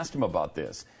 Somebody asked him about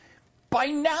this. By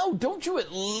now, don't you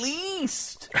at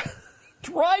least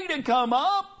try to come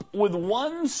up with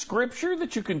one scripture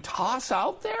that you can toss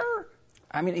out there?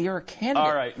 I mean, you're a candidate.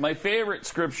 All right, my favorite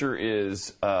scripture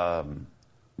is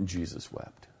Jesus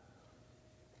wept.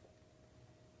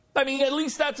 I mean, at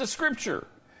least that's a scripture.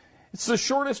 It's the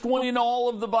shortest one in all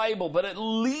of the Bible, but at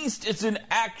least it's an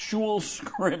actual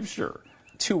scripture.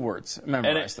 2 words.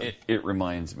 Memorize them. It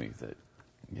reminds me that,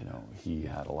 he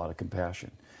had a lot of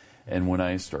compassion. And when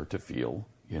I start to feel,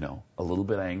 a little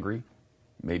bit angry,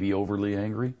 maybe overly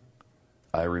angry,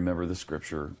 I remember the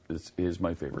scripture is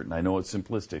my favorite. And I know it's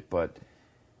simplistic, but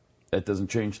that doesn't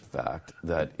change the fact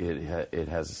that it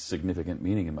has a significant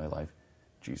meaning in my life.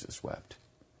 Jesus wept.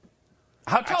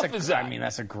 How tough is that? I mean,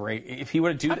 that's a great. If he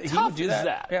would do that, he would do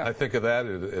that. Yeah. I think of that,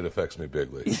 it affects me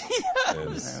bigly.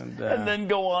 Yes. And then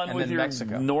go on with your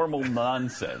Mexico. normal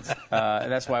nonsense.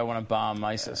 That's why I want to bomb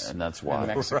ISIS. And that's why.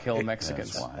 And kill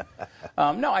Mexicans. That's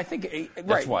why. No, I think.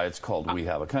 That's why it's called We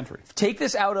Have a Country. Take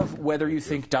this out of whether you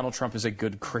think Donald Trump is a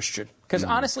good Christian. Because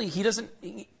honestly, he doesn't.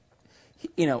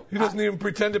 He doesn't even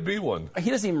pretend to be one. He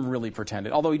doesn't even really pretend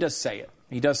it, although he does say it.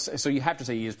 He does. So you have to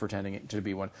say he is pretending to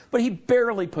be one. But he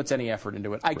barely puts any effort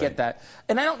into it. I get that,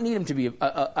 and I don't need him to be.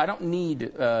 I don't need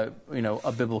a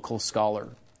biblical scholar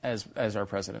as our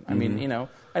president. I mean,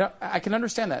 I can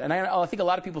understand that, and I think a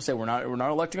lot of people say we're not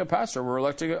electing a pastor, we're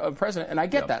electing a president, and I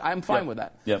get that. I'm fine with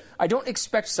that. Yep. I don't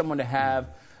expect someone to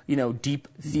have deep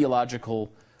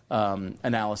theological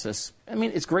analysis. I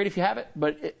mean, it's great if you have it,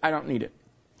 but I don't need it.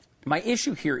 My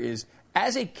issue here is,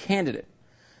 as a candidate,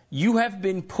 you have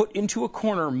been put into a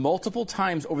corner multiple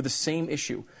times over the same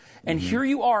issue. And here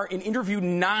you are in interview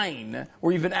 9,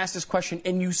 where you've been asked this question,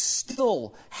 and you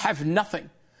still have nothing.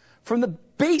 From the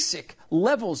basic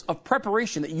levels of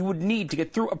preparation that you would need to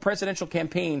get through a presidential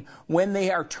campaign when they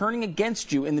are turning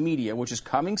against you in the media, which is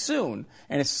coming soon,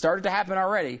 and it's started to happen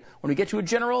already, when we get to a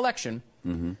general election,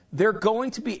 they're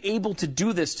going to be able to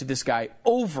do this to this guy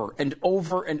over and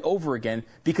over and over again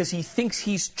because he thinks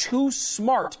he's too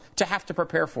smart to have to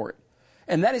prepare for it.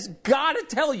 And that has got to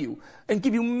tell you and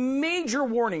give you major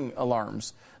warning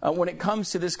alarms when it comes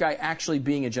to this guy actually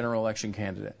being a general election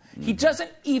candidate. He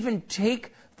doesn't even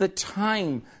take the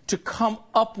time to come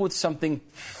up with something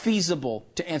feasible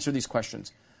to answer these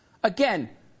questions. Again,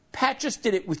 Pat just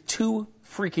did it with 2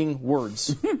 freaking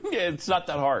words. It's not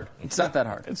that hard. It's not that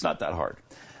hard. It's not that hard.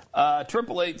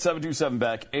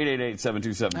 888-727-BECK,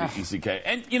 888-727-BECK.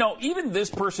 And, even this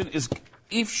person is,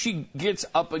 if she gets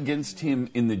up against him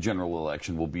in the general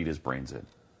election, will beat his brains in,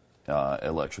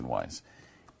 election-wise.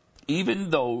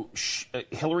 Even though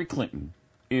Hillary Clinton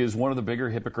is one of the bigger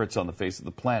hypocrites on the face of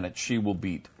the planet, she will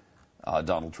beat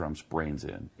Donald Trump's brains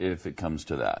in if it comes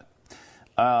to that.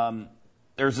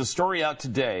 There's a story out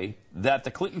today that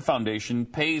the Clinton Foundation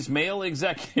pays male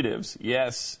executives,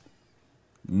 yes,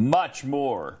 much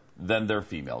more than their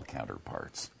female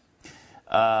counterparts.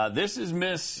 This is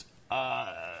Miss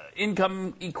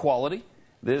Income Equality.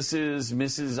 This is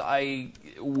Mrs.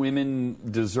 Women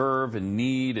deserve and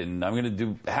need, and I'm going to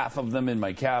do half of them in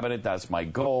my cabinet. That's my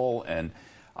goal, and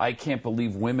I can't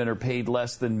believe women are paid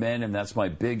less than men, and that's my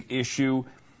big issue.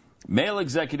 Male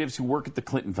executives who work at the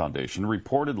Clinton Foundation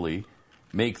reportedly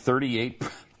make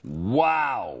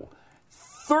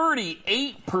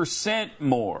 38%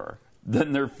 more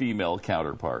than their female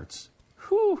counterparts.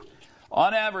 Whew.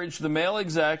 On average, the male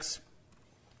execs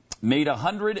made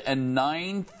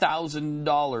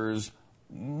 $109,000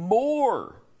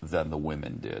 more than the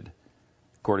women did,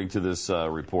 according to this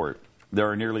report. There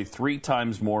are nearly 3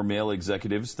 times more male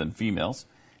executives than females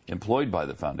employed by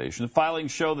the foundation. The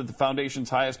filings show that the foundation's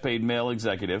highest paid male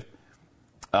executive,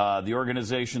 the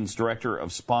organization's director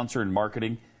of sponsor and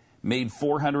marketing, made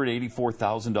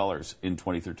 $484,000 in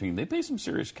 2013. They pay some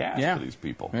serious cash for these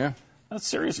people. Yeah. That's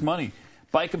serious money.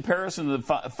 By comparison, the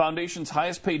foundation's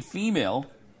highest paid female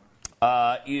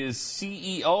is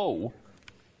CEO.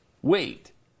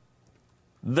 Wait.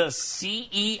 The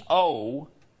CEO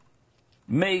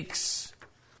makes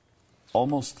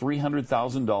almost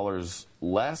 $300,000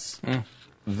 less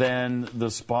than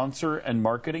the sponsor and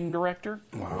marketing director.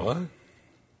 Wow.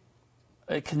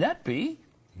 Can that be?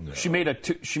 No. She made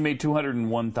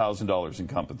 $201,000 in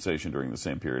compensation during the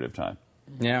same period of time.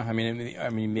 Yeah, I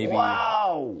mean maybe.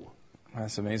 Wow,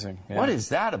 that's amazing. Yeah. What is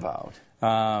that about?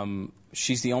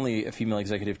 She's the only female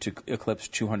executive to eclipse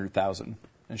 200,000,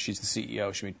 and she's the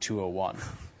CEO. She made 201.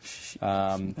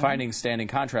 Findings stand in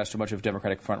contrast to much of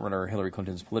Democratic frontrunner Hillary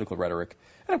Clinton's political rhetoric.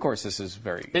 And of course, this is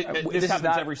very. This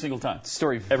happens every single time.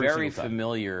 Story very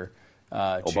familiar.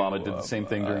 Obama did the same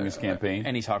thing during his campaign.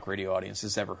 Any talk radio audience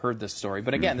has ever heard this story,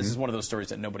 but again, this is one of those stories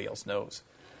that nobody else knows.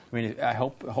 I mean, I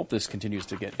hope this continues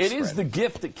to get. It is the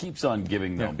gift that keeps on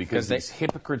giving, though, because these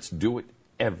hypocrites do it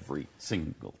every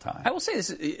single time. I will say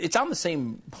this: it's on the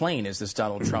same plane as this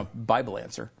Donald Trump Bible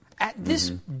answer. At this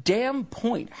damn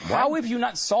point, how have you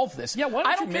not solved this? Yeah, why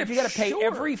don't I don't you care make if you got to pay sure?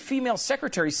 every female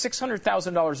secretary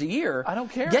 $600,000 a year. I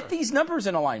don't care. Get these numbers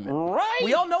in alignment. Right.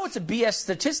 We all know it's a BS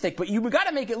statistic, but you got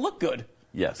to make it look good.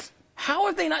 Yes. How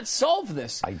have they not solved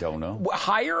this? I don't know.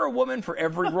 Hire a woman for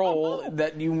every role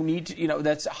that you need to,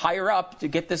 that's higher up to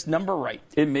get this number right.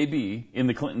 It may be, in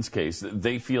the Clintons' case, that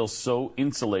they feel so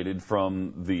insulated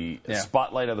from the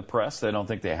spotlight of the press, they don't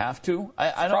think they have to.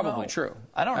 I don't know. Probably true.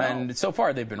 I don't know. And so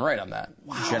far, they've been right on that,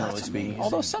 generally that's speaking. amazing.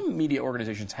 Although some media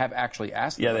organizations have actually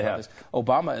asked them they about have. this.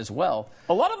 Obama as well.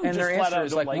 A lot of them and just their flat answer out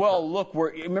is don't like, like well, her. look,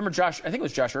 remember Josh, I think it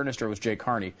was Josh Earnest or it was Jay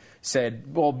Carney,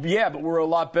 said, well, yeah, but we're a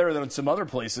lot better than some other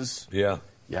places. Yeah.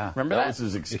 Yeah. Remember that that? was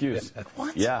his excuse.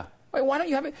 What? Yeah. Wait, why don't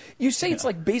you have it? You say it's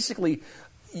like basically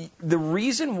the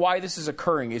reason why this is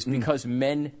occurring is because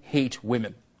men hate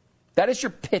women. That is your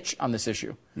pitch on this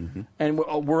issue. And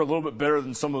we're a little bit better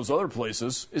than some of those other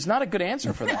places. Is not a good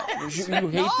answer for that. You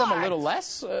hate them a little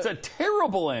less? It's a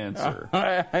terrible answer.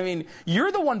 I mean,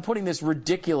 you're the one putting this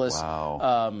ridiculous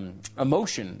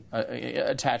emotion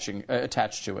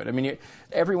attached to it. I mean,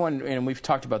 everyone, and we've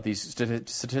talked about these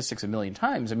statistics a million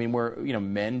times. I mean, where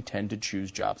men tend to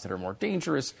choose jobs that are more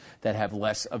dangerous, that have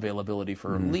less availability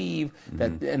for leave,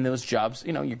 and those jobs,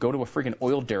 you go to a freaking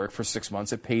oil derrick for 6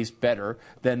 months, it pays better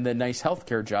than the nice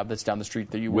healthcare job that's down the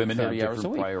street that you work Women 30 have hours a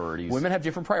different week. priorities. Women have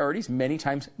different priorities, many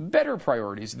times better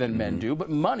priorities than men do, but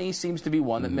money seems to be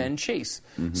one that men chase.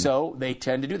 So they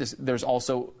tend to do this. There's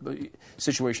also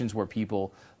situations where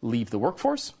people leave the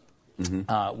workforce,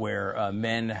 where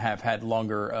men have had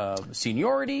longer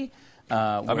seniority.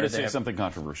 I'm going to say something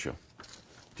controversial.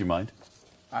 Do you mind?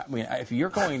 I mean, if you're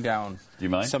going down Do you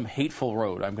mind? some hateful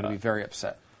road, I'm going to be very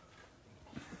upset.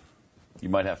 You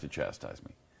might have to chastise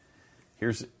me.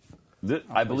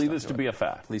 I believe this to be a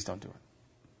fact. Please don't do it.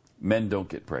 Men don't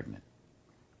get pregnant.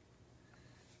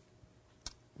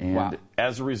 And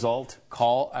as a result...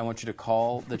 I want you to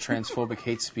call the transphobic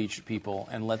hate speech people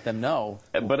and let them know.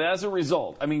 But as a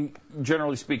result, I mean,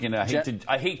 generally speaking, I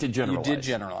hate to generalize. You did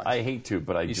generalize. I hate to,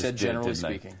 but I just said did, generally didn't I?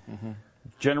 speaking.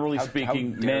 Generally How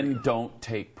speaking, dare men you. don't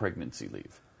take pregnancy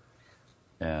leave.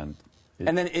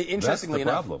 And then, interestingly that's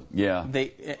the enough, problem. Yeah.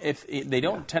 they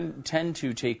don't tend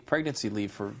to take pregnancy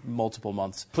leave for multiple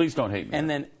months. Please don't hate me. And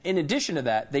then, in addition to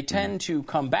that, they tend to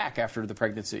come back after the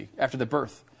pregnancy, after the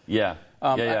birth. Yeah.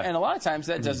 And a lot of times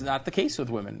that does not the case with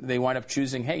women. They wind up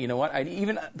choosing, hey, you know what?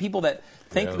 Even people that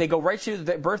think they go right to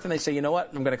the birth and they say, you know what?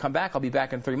 I'm going to come back. I'll be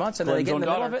back in 3 months. And then they get in the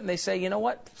middle of it and they say, you know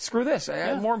what? Screw this. I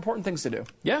have more important things to do.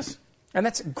 Yes. And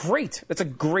that's great. That's a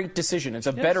great decision. It's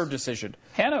a better decision.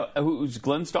 Hannah, who's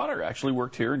Glenn's daughter, actually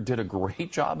worked here and did a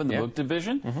great job in the book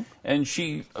division. And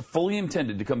she fully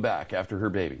intended to come back after her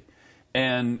baby.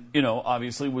 And,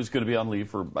 obviously was going to be on leave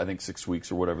for, I think, 6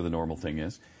 weeks or whatever the normal thing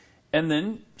is. And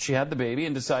then she had the baby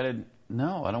and decided,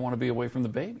 no, I don't want to be away from the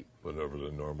baby. Whatever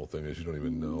the normal thing is, you don't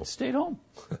even know. Stayed home.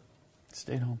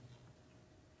 Stayed home.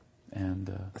 And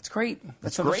that's great.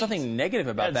 That's so great. There's nothing negative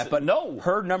about that, but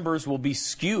her numbers will be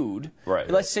skewed. Right.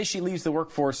 Let's say she leaves the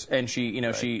workforce and she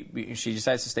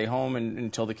decides to stay home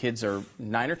until the kids are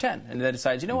 9 or 10, and then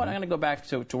decides, you know what, I'm going to go back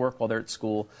to work while they're at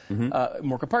school,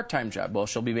 work a part-time job. Well,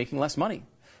 she'll be making less money.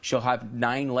 She'll have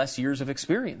 9 less years of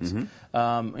experience. These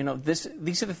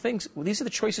are the things. These are the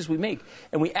choices we make,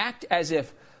 and we act as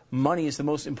if money is the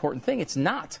most important thing. It's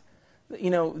not.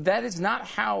 That is not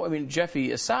how. I mean,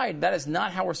 Jeffy aside, that is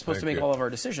not how we're supposed to make all of our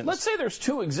decisions. Let's say there's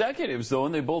 2 executives though,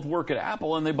 and they both work at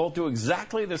Apple, and they both do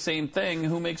exactly the same thing.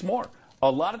 Who makes more? A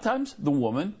lot of times, the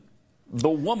woman.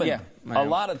 Yeah, a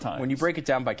lot of times. When you break it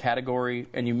down by category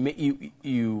and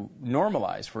you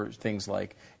normalize for things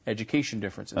like education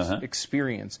differences,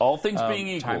 experience, all things being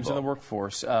equal, times in the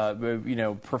workforce,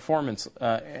 performance,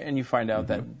 and you find out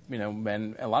that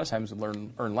men a lot of times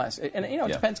earn less. And it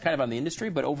depends kind of on the industry,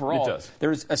 but overall,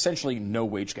 there's essentially no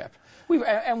wage gap.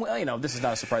 This is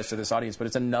not a surprise to this audience, but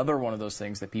it's another one of those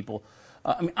things that people.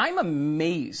 I'm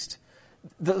amazed.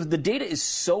 The data is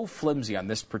so flimsy on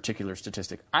this particular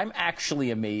statistic. I'm actually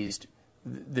amazed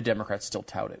the Democrats still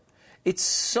tout it. It's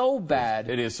so bad.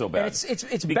 It is so bad. And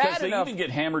it's because bad they enough. even get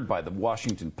hammered by the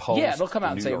Washington Post. Yeah, they'll come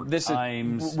out and New say York this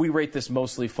Times. we rate this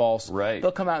mostly false. Right.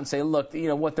 They'll come out and say, look,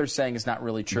 what they're saying is not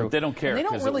really true. But they don't care. And they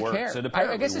don't really it works. care. It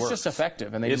I guess it's works. just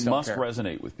effective, and they it just don't must care.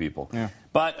 resonate with people. Yeah.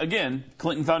 But again,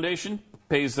 Clinton Foundation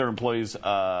pays their employees,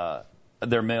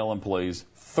 their male employees,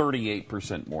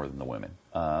 38% more than the women.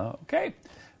 Okay.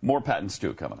 More Pat and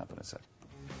Stu coming up in a sec.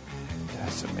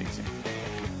 That's amazing.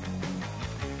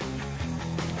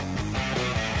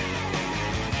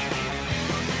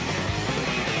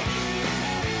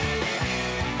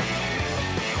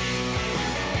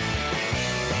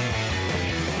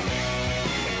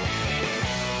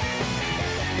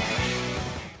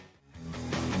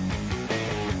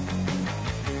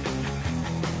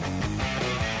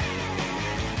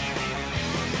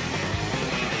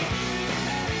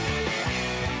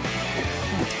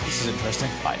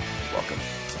 interesting? Hi, welcome.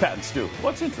 It's Pat and Stu.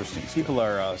 What's interesting? Stu? People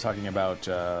are talking about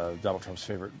Donald Trump's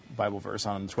favorite Bible verse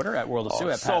on Twitter at World of Stu.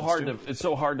 It's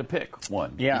so hard to pick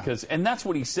one. Yeah, and that's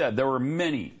what he said. There were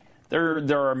many.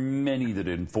 There are many that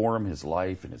inform his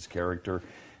life and his character,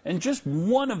 and just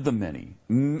one of the many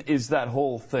is that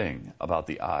whole thing about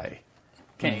the eye.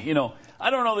 I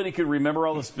don't know that he could remember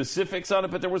all the specifics on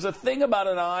it, but there was a thing about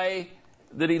an eye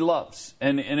that he loves,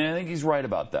 and I think he's right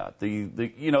about that.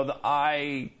 The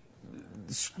eye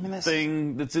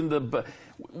thing that's in the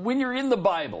when you're in the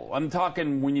Bible. I'm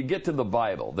talking when you get to the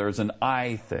Bible. There's an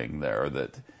eye thing there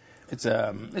that it's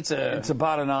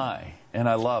about an eye, and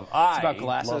I love eye. It's about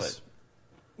glasses.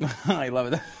 Love it. I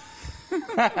love it.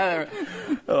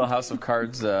 House of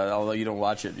Cards. Although you don't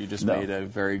watch it, you just made a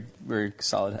very, very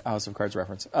solid House of Cards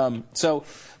reference. So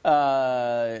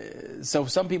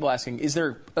some people asking, is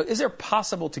there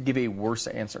possible to give a worse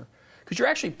answer? Because you're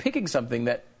actually picking something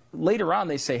that later on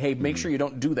they say, hey, make sure you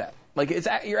don't do that. Like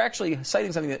you're actually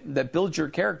citing something that builds your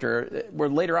character. Where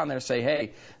later on they say,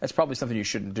 hey, that's probably something you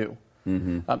shouldn't do.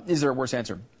 Is there a worse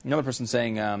answer? Another person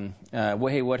saying,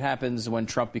 hey, what happens when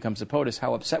Trump becomes a POTUS?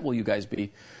 How upset will you guys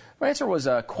be? My answer was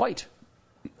quite.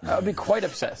 I would be quite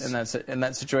upset in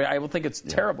that situation. I would think it's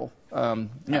terrible.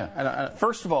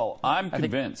 First of all, I'm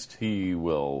convinced he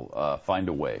will find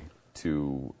a way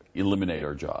to eliminate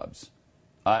our jobs.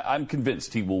 I'm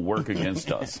convinced he will work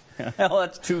against us. Well,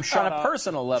 that's on a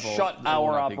personal level. Shut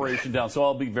our operation down. So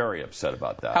I'll be very upset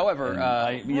about that. However,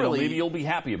 maybe you'll be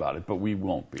happy about it, but we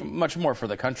won't be. Much more for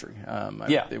the country.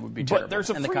 It would be terrible. But there's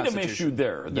a freedom issue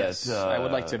there. Yes, I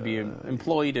would like to be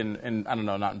employed and I don't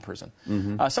know, not in prison.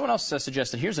 Someone else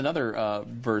suggested here's another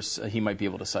verse he might be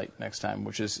able to cite next time,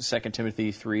 which is 2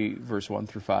 Timothy 3, verse 1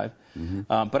 through 5.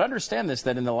 But understand this,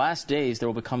 that in the last days there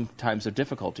will become times of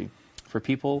difficulty, for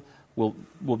people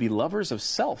will be lovers of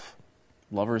self,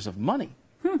 lovers of money,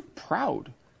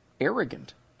 proud,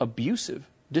 arrogant, abusive,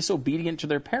 disobedient to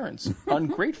their parents,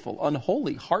 ungrateful,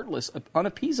 unholy, heartless,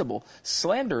 unappeasable,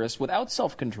 slanderous, without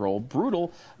self-control,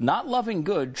 brutal, not loving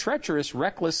good, treacherous,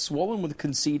 reckless, swollen with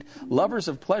conceit, lovers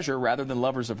of pleasure rather than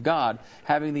lovers of God,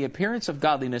 having the appearance of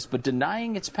godliness but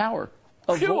denying its power.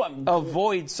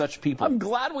 Avoid such people. I'm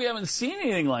glad we haven't seen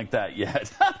anything like that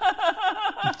yet.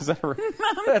 That's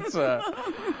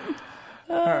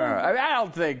I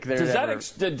don't think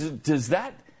there's does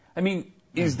that? I mean,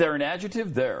 is there an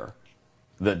adjective there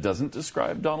that doesn't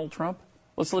describe Donald Trump?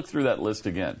 Let's look through that list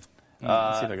again.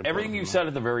 Everything you said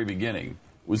at the very beginning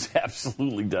was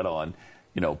absolutely dead on.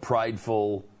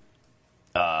 Prideful,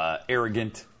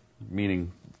 arrogant,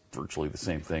 meaning virtually the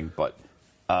same thing, but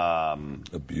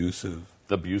abusive,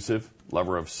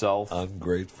 lover of self,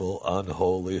 ungrateful,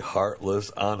 unholy,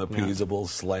 heartless, unappeasable,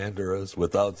 slanderous,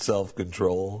 without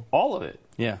self-control. All of it.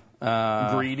 Yeah.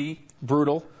 Greedy,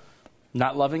 brutal,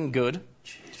 not loving good,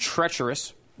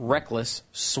 treacherous, reckless,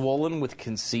 swollen with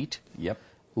conceit. Yep.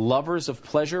 Lovers of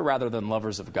pleasure rather than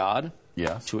lovers of God.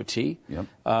 Yes. To a T. Yep.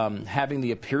 Having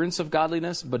the appearance of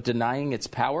godliness but denying its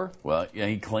power. Well, yeah,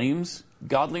 he claims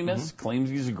godliness, claims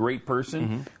he's a great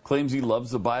person, claims he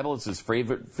loves the Bible. It's his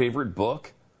favorite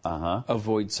book.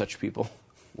 Avoid such people.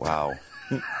 Wow.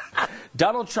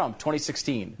 Donald Trump,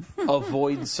 2016.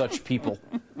 Avoid such people.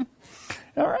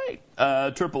 All right.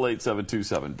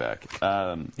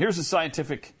 888-727-BECK. Here's a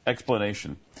scientific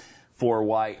explanation for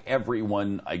why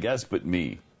everyone, I guess, but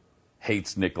me,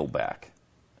 hates Nickelback.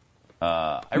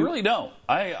 I really don't.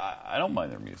 I don't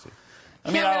mind their music. I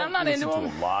mean, I'm not listen into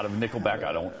to a lot of Nickelback.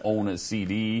 I don't own a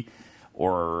CD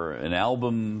or an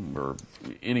album or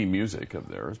any music of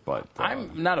theirs, but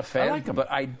I'm not a fan. I like them.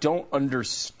 But I don't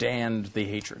understand the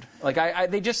hatred. Like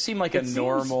they just seem like a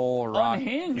normal rock.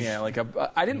 Unhinged. Yeah,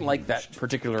 I didn't like that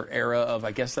particular era of.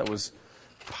 I guess that was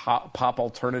pop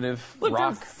alternative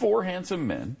rock. They're 4 handsome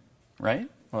men, right?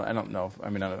 Well, I don't know.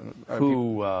 I mean,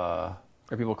 Are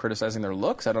people criticizing their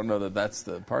looks? I don't know that that's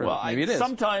the part of it. Maybe it is.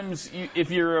 Sometimes,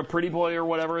 if you're a pretty boy or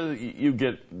whatever, you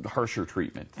get harsher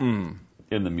treatment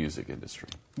in the music industry.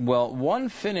 Well, one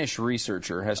Finnish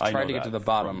researcher has tried to get to the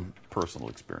bottom. From personal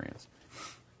experience.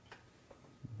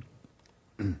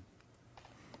 Go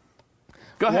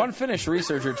ahead. One Finnish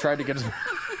researcher tried to get to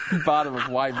the bottom of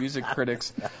why music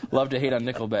critics love to hate on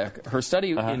Nickelback. Her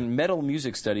study in Metal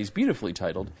Music Studies, beautifully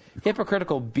titled,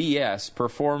 Hypocritical BS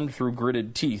Performed Through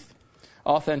Gritted Teeth,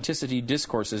 Authenticity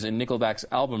Discourses in Nickelback's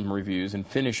Album Reviews in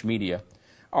Finnish Media,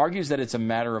 argues that it's a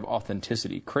matter of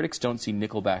authenticity. Critics don't see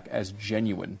Nickelback as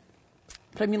genuine.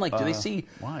 But I mean, do they see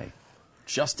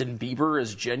Justin Bieber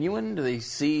as genuine? Do they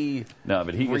see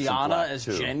but he gets Rihanna as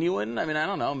too. Genuine? I mean, I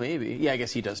don't know, maybe. Yeah, I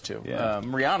guess he does too. Yeah.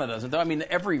 Rihanna doesn't, though. I mean,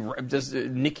 does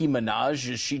Nicki Minaj,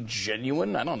 is she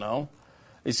genuine? I don't know.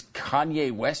 Is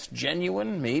Kanye West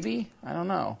genuine? Maybe. I don't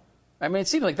know. I mean, it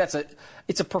seems like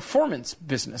it's a performance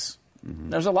business.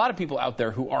 There's a lot of people out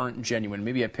there who aren't genuine.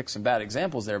 Maybe I picked some bad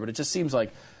examples there, but it just seems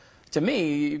like, to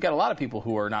me, you've got a lot of people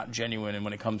who are not genuine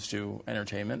when it comes to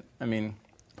entertainment. I mean,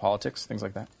 politics, things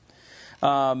like that.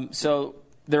 So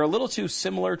they're a little too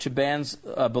similar to bands,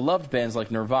 beloved bands like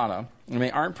Nirvana, and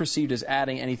they aren't perceived as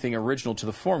adding anything original to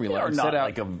the formula. They're not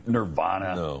like a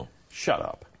Nirvana. No. Shut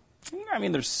up. I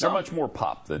mean, they're much more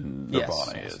pop than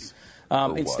Nirvana is.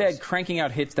 Instead, cranking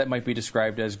out hits that might be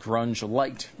described as grunge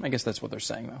light. I guess that's what they're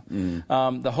saying,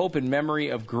 though. The hope and memory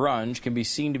of grunge can be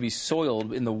seen to be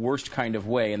soiled in the worst kind of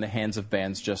way in the hands of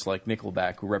bands just like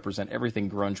Nickelback, who represent everything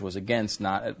grunge was against,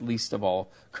 not at least of all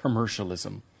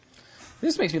commercialism.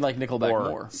 This makes me like Nickelback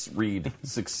more. Read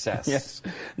Success. Yes.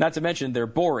 Not to mention, they're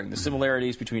boring. The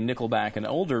similarities between Nickelback and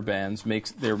older bands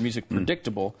makes their music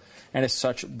predictable and as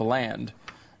such bland.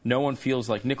 No one feels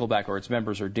like Nickelback or its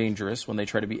members are dangerous. When they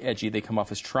try to be edgy, they come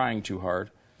off as trying too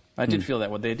hard. I did feel that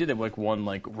when they did it, like one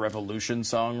Revolution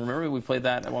song. Remember we played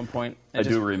that at one point? I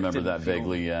do remember that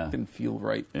vaguely. Yeah, didn't feel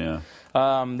right. Yeah.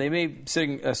 They may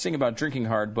sing about drinking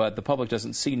hard, but the public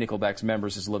doesn't see Nickelback's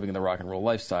members as living in the rock and roll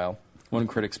lifestyle. One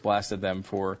critic blasted them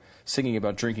for singing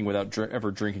about drinking without ever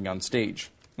drinking on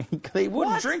stage. They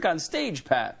wouldn't drink on stage,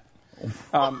 Pat.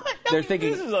 They're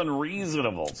thinking this is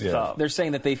unreasonable stuff. They're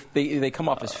saying that they come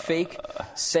off as fake,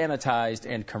 sanitized,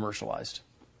 and commercialized.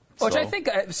 Which I think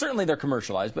certainly they're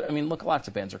commercialized, but I mean, look, lots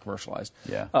of bands are commercialized.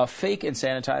 Yeah. Fake and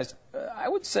sanitized. I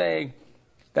would say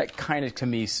that kind of, to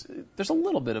me, there's a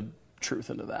little bit of truth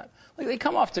into that. Like they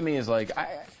come off to me as like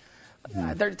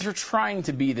they're trying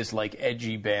to be this like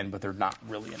edgy band, but they're not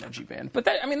really an edgy band. But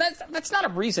that's not a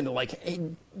reason to like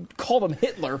call them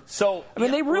Hitler. So I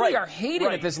mean, they really are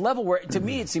hated at this level where, to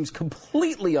me, it seems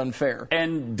completely unfair.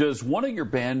 And does one of your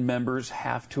band members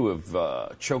have to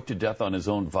have choked to death on his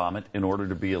own vomit in order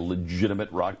to be a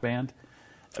legitimate rock band?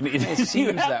 I mean, it seems you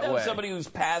have that to have way. somebody who's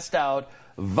passed out,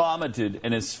 vomited,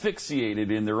 and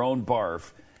asphyxiated in their own barf.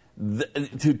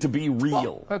 To be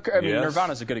real. Well, I mean,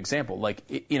 Nirvana's a good example. Like,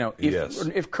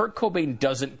 if Kurt Cobain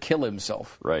doesn't kill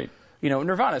himself, right?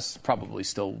 Nirvana's probably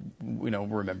still,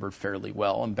 remembered fairly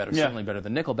well and certainly better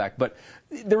than Nickelback. But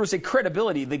there was a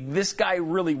credibility. Like, this guy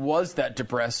really was that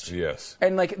depressed. Yes.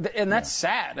 And that's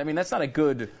sad. I mean, that's not a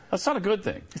good. That's not a good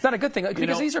thing. It's not a good thing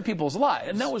because these are people's lives.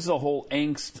 And that was the whole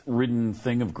angst-ridden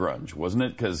thing of grunge, wasn't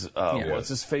it? Because what's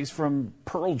his face from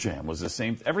Pearl Jam was the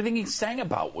same. Everything he sang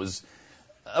about was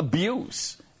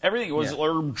abuse. Everything was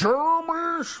Jeremy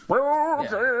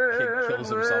Kid kills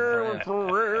himself.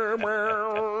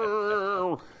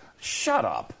 Shut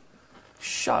up.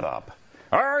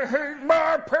 I hate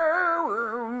my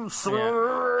parents. I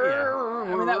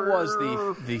mean, that was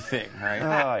the thing, right?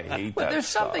 I hate but that there's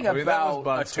stuff. something about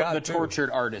the tortured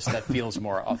artist that feels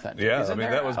more authentic. Yeah, isn't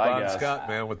there? that was Bon Scott,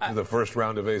 man, with the first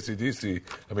round of AC/DC.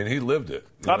 I mean, he lived it.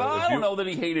 I don't know that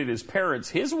he hated his parents.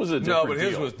 His was a different but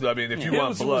his deal. was, I mean, if you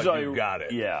want blood, you got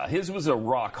it. Yeah, his was a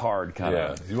rock hard kind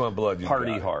of. If you want blood, you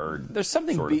party got it. hard. There's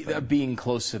something being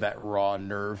close to that raw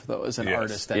nerve, though, as an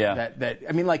artist. That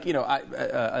I mean, like,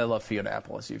 I love Fiona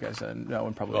Apple, as you guys know,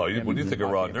 and probably. Oh, when you think of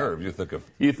raw nerve, you think of.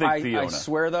 Fiona. I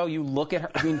swear, though, you look at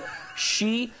her. I mean,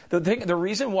 the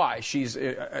reason why she's,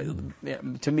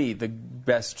 to me, the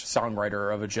best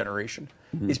songwriter of a generation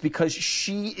is because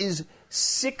she is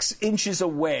 6 inches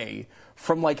away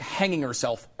from like hanging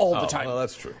herself all the time. Oh,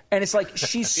 that's true. And it's like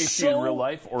she's is so she in real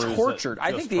life, or tortured. Is it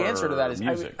I think the answer to that is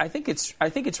music? I think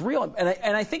it's real,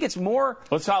 and I think it's more.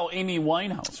 That's how Amy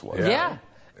Winehouse was. Yeah.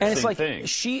 And Same it's like thing.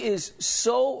 she is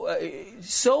so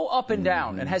up and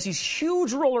down and has these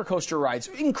huge roller coaster rides,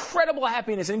 incredible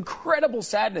happiness, incredible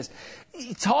sadness.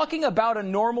 Talking about a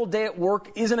normal day at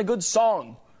work isn't a good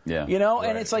song. Yeah.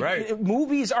 And it's like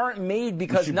movies aren't made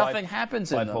because nothing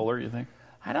happens in them. Bipolar, you think?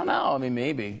 I don't know. I mean,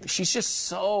 maybe she's just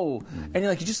so,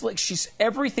 and she's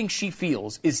everything she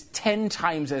feels is 10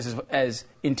 times as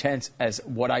intense as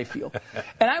what I feel.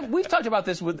 And we've talked about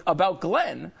this about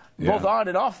Glenn, both on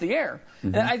and off the air.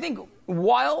 And I think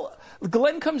while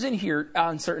Glenn comes in here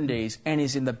on certain days and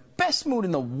is in the best mood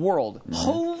in the world,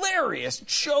 hilarious,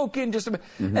 joking,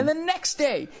 and the next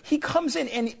day he comes in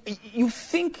and you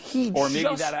think maybe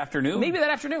that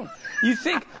afternoon. You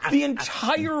think the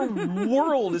entire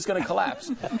world is going to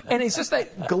collapse. And it's just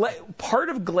that part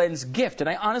of Glenn's gift, and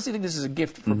I honestly think this is a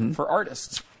gift for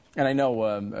artists. And I know,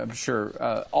 I'm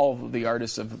sure all of the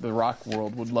artists of the rock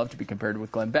world would love to be compared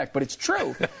with Glenn Beck, but it's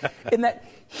true in that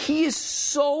he is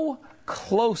so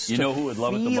close to who would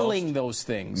love feeling it the most? Those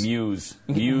things. Muse,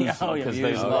 because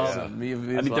they love him.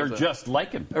 Muse they're just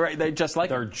like him. Right, they're just like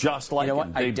him. They're just like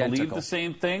him. They Identical. believe the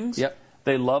same things. Yep.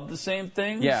 They love the same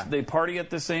things. Yeah. They party at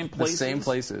the same places. The same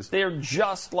places. They are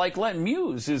just like Glenn.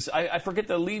 Muse is, I forget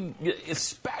the lead,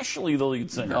 especially the lead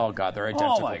singer. Oh, God, they're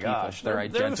identical Oh, my people. gosh. They're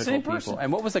identical the same people. person.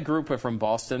 And what was the group from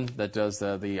Boston that does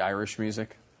the Irish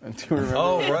music? Do you remember?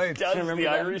 Oh, right. Does remember the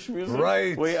that? Irish music?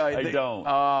 Right. I don't. Oh,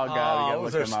 God, we got to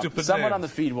those look are them up. stupid Someone names. on the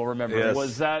feed will remember. Yes. This.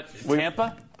 Was that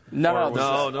Tampa? No, No,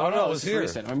 it was it's here.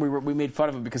 recent. And we made fun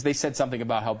of him because they said something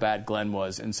about how bad Glenn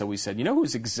was, and so we said, you know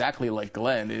who's exactly like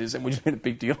Glenn is, and we just made a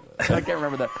big deal. I can't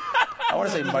remember that. I want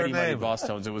to say Mighty Mighty Boss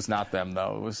Tones. It was not them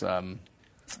though. It was.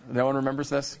 No one remembers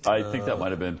this? I think that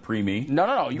might have been pre-me.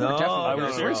 No. You were definitely. no,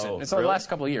 It's no. recent. It's the last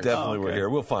couple of years. Definitely we're here.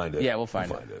 We'll find it. Yeah, we'll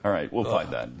find it. All right, we'll find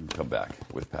that and come back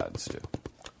with Pat and Stu.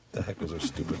 The heck was our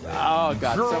stupid name? Oh,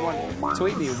 God. Someone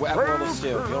tweet me at World of Stew.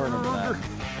 You'll remember that.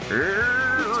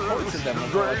 Posted them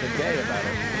for like a day about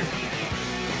it.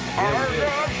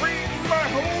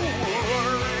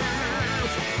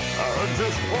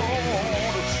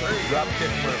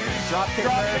 Dropkick Murphys. Dropkick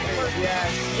Murphys.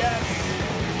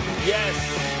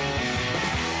 Yes.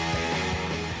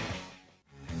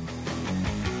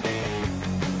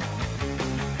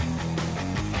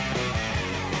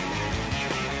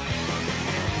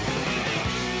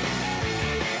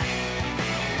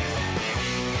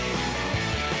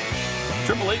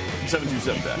 Triple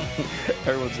 727 Ben.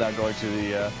 Everyone's now going to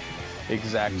the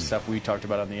exact stuff we talked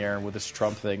about on the air with this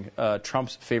Trump thing.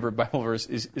 Trump's favorite Bible verse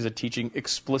is a teaching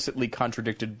explicitly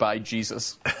contradicted by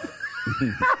Jesus.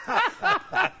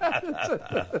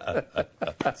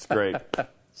 That's great.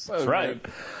 That's right.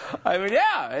 Good. I mean,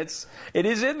 yeah, it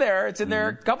is in there. It's in there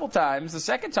a couple times. The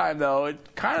second time, though,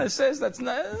 it kind of says that's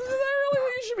not really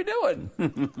what you should be doing.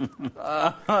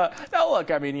 Now,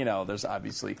 look, I mean, there's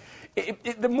obviously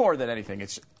the more than anything.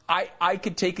 It's I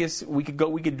could take this. We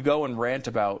could go and rant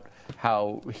about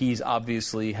how he's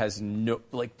obviously has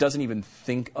doesn't even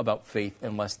think about faith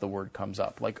unless the word comes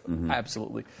up.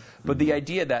 Absolutely. But the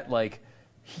idea that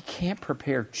he can't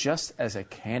prepare just as a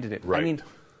candidate. Right. I mean,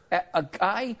 a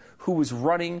guy who was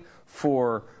running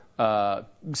for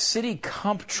city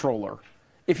comptroller,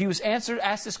 if he was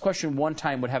asked this question one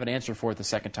time, would have an answer for it the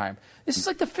second time. This is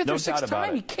like the fifth or sixth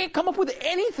time. He can't come up with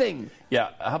anything.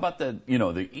 Yeah. How about the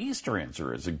Easter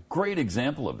answer is a great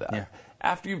example of that. Yeah.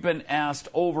 After you've been asked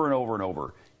over and over and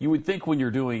over, you would think when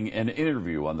you're doing an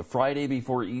interview on the Friday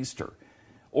before Easter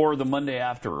or the Monday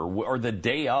after or the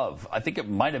day of, I think it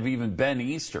might have even been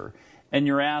Easter, and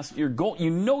you're asked, you're going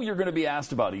to be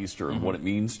asked about Easter and what it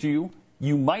means to you,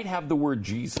 you might have the word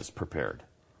Jesus prepared,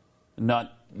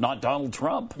 not Donald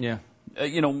Trump. Yeah.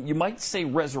 You might say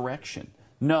resurrection.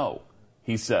 No,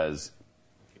 he says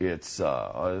it's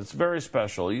very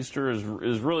special. Easter is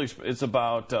really it's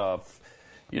about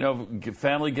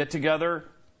family get together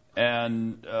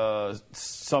and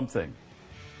something.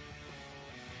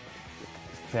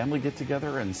 Family get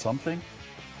together and something.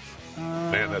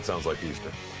 Man, that sounds like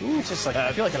Easter. It's just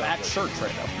I feel like I'm at church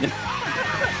right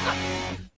now.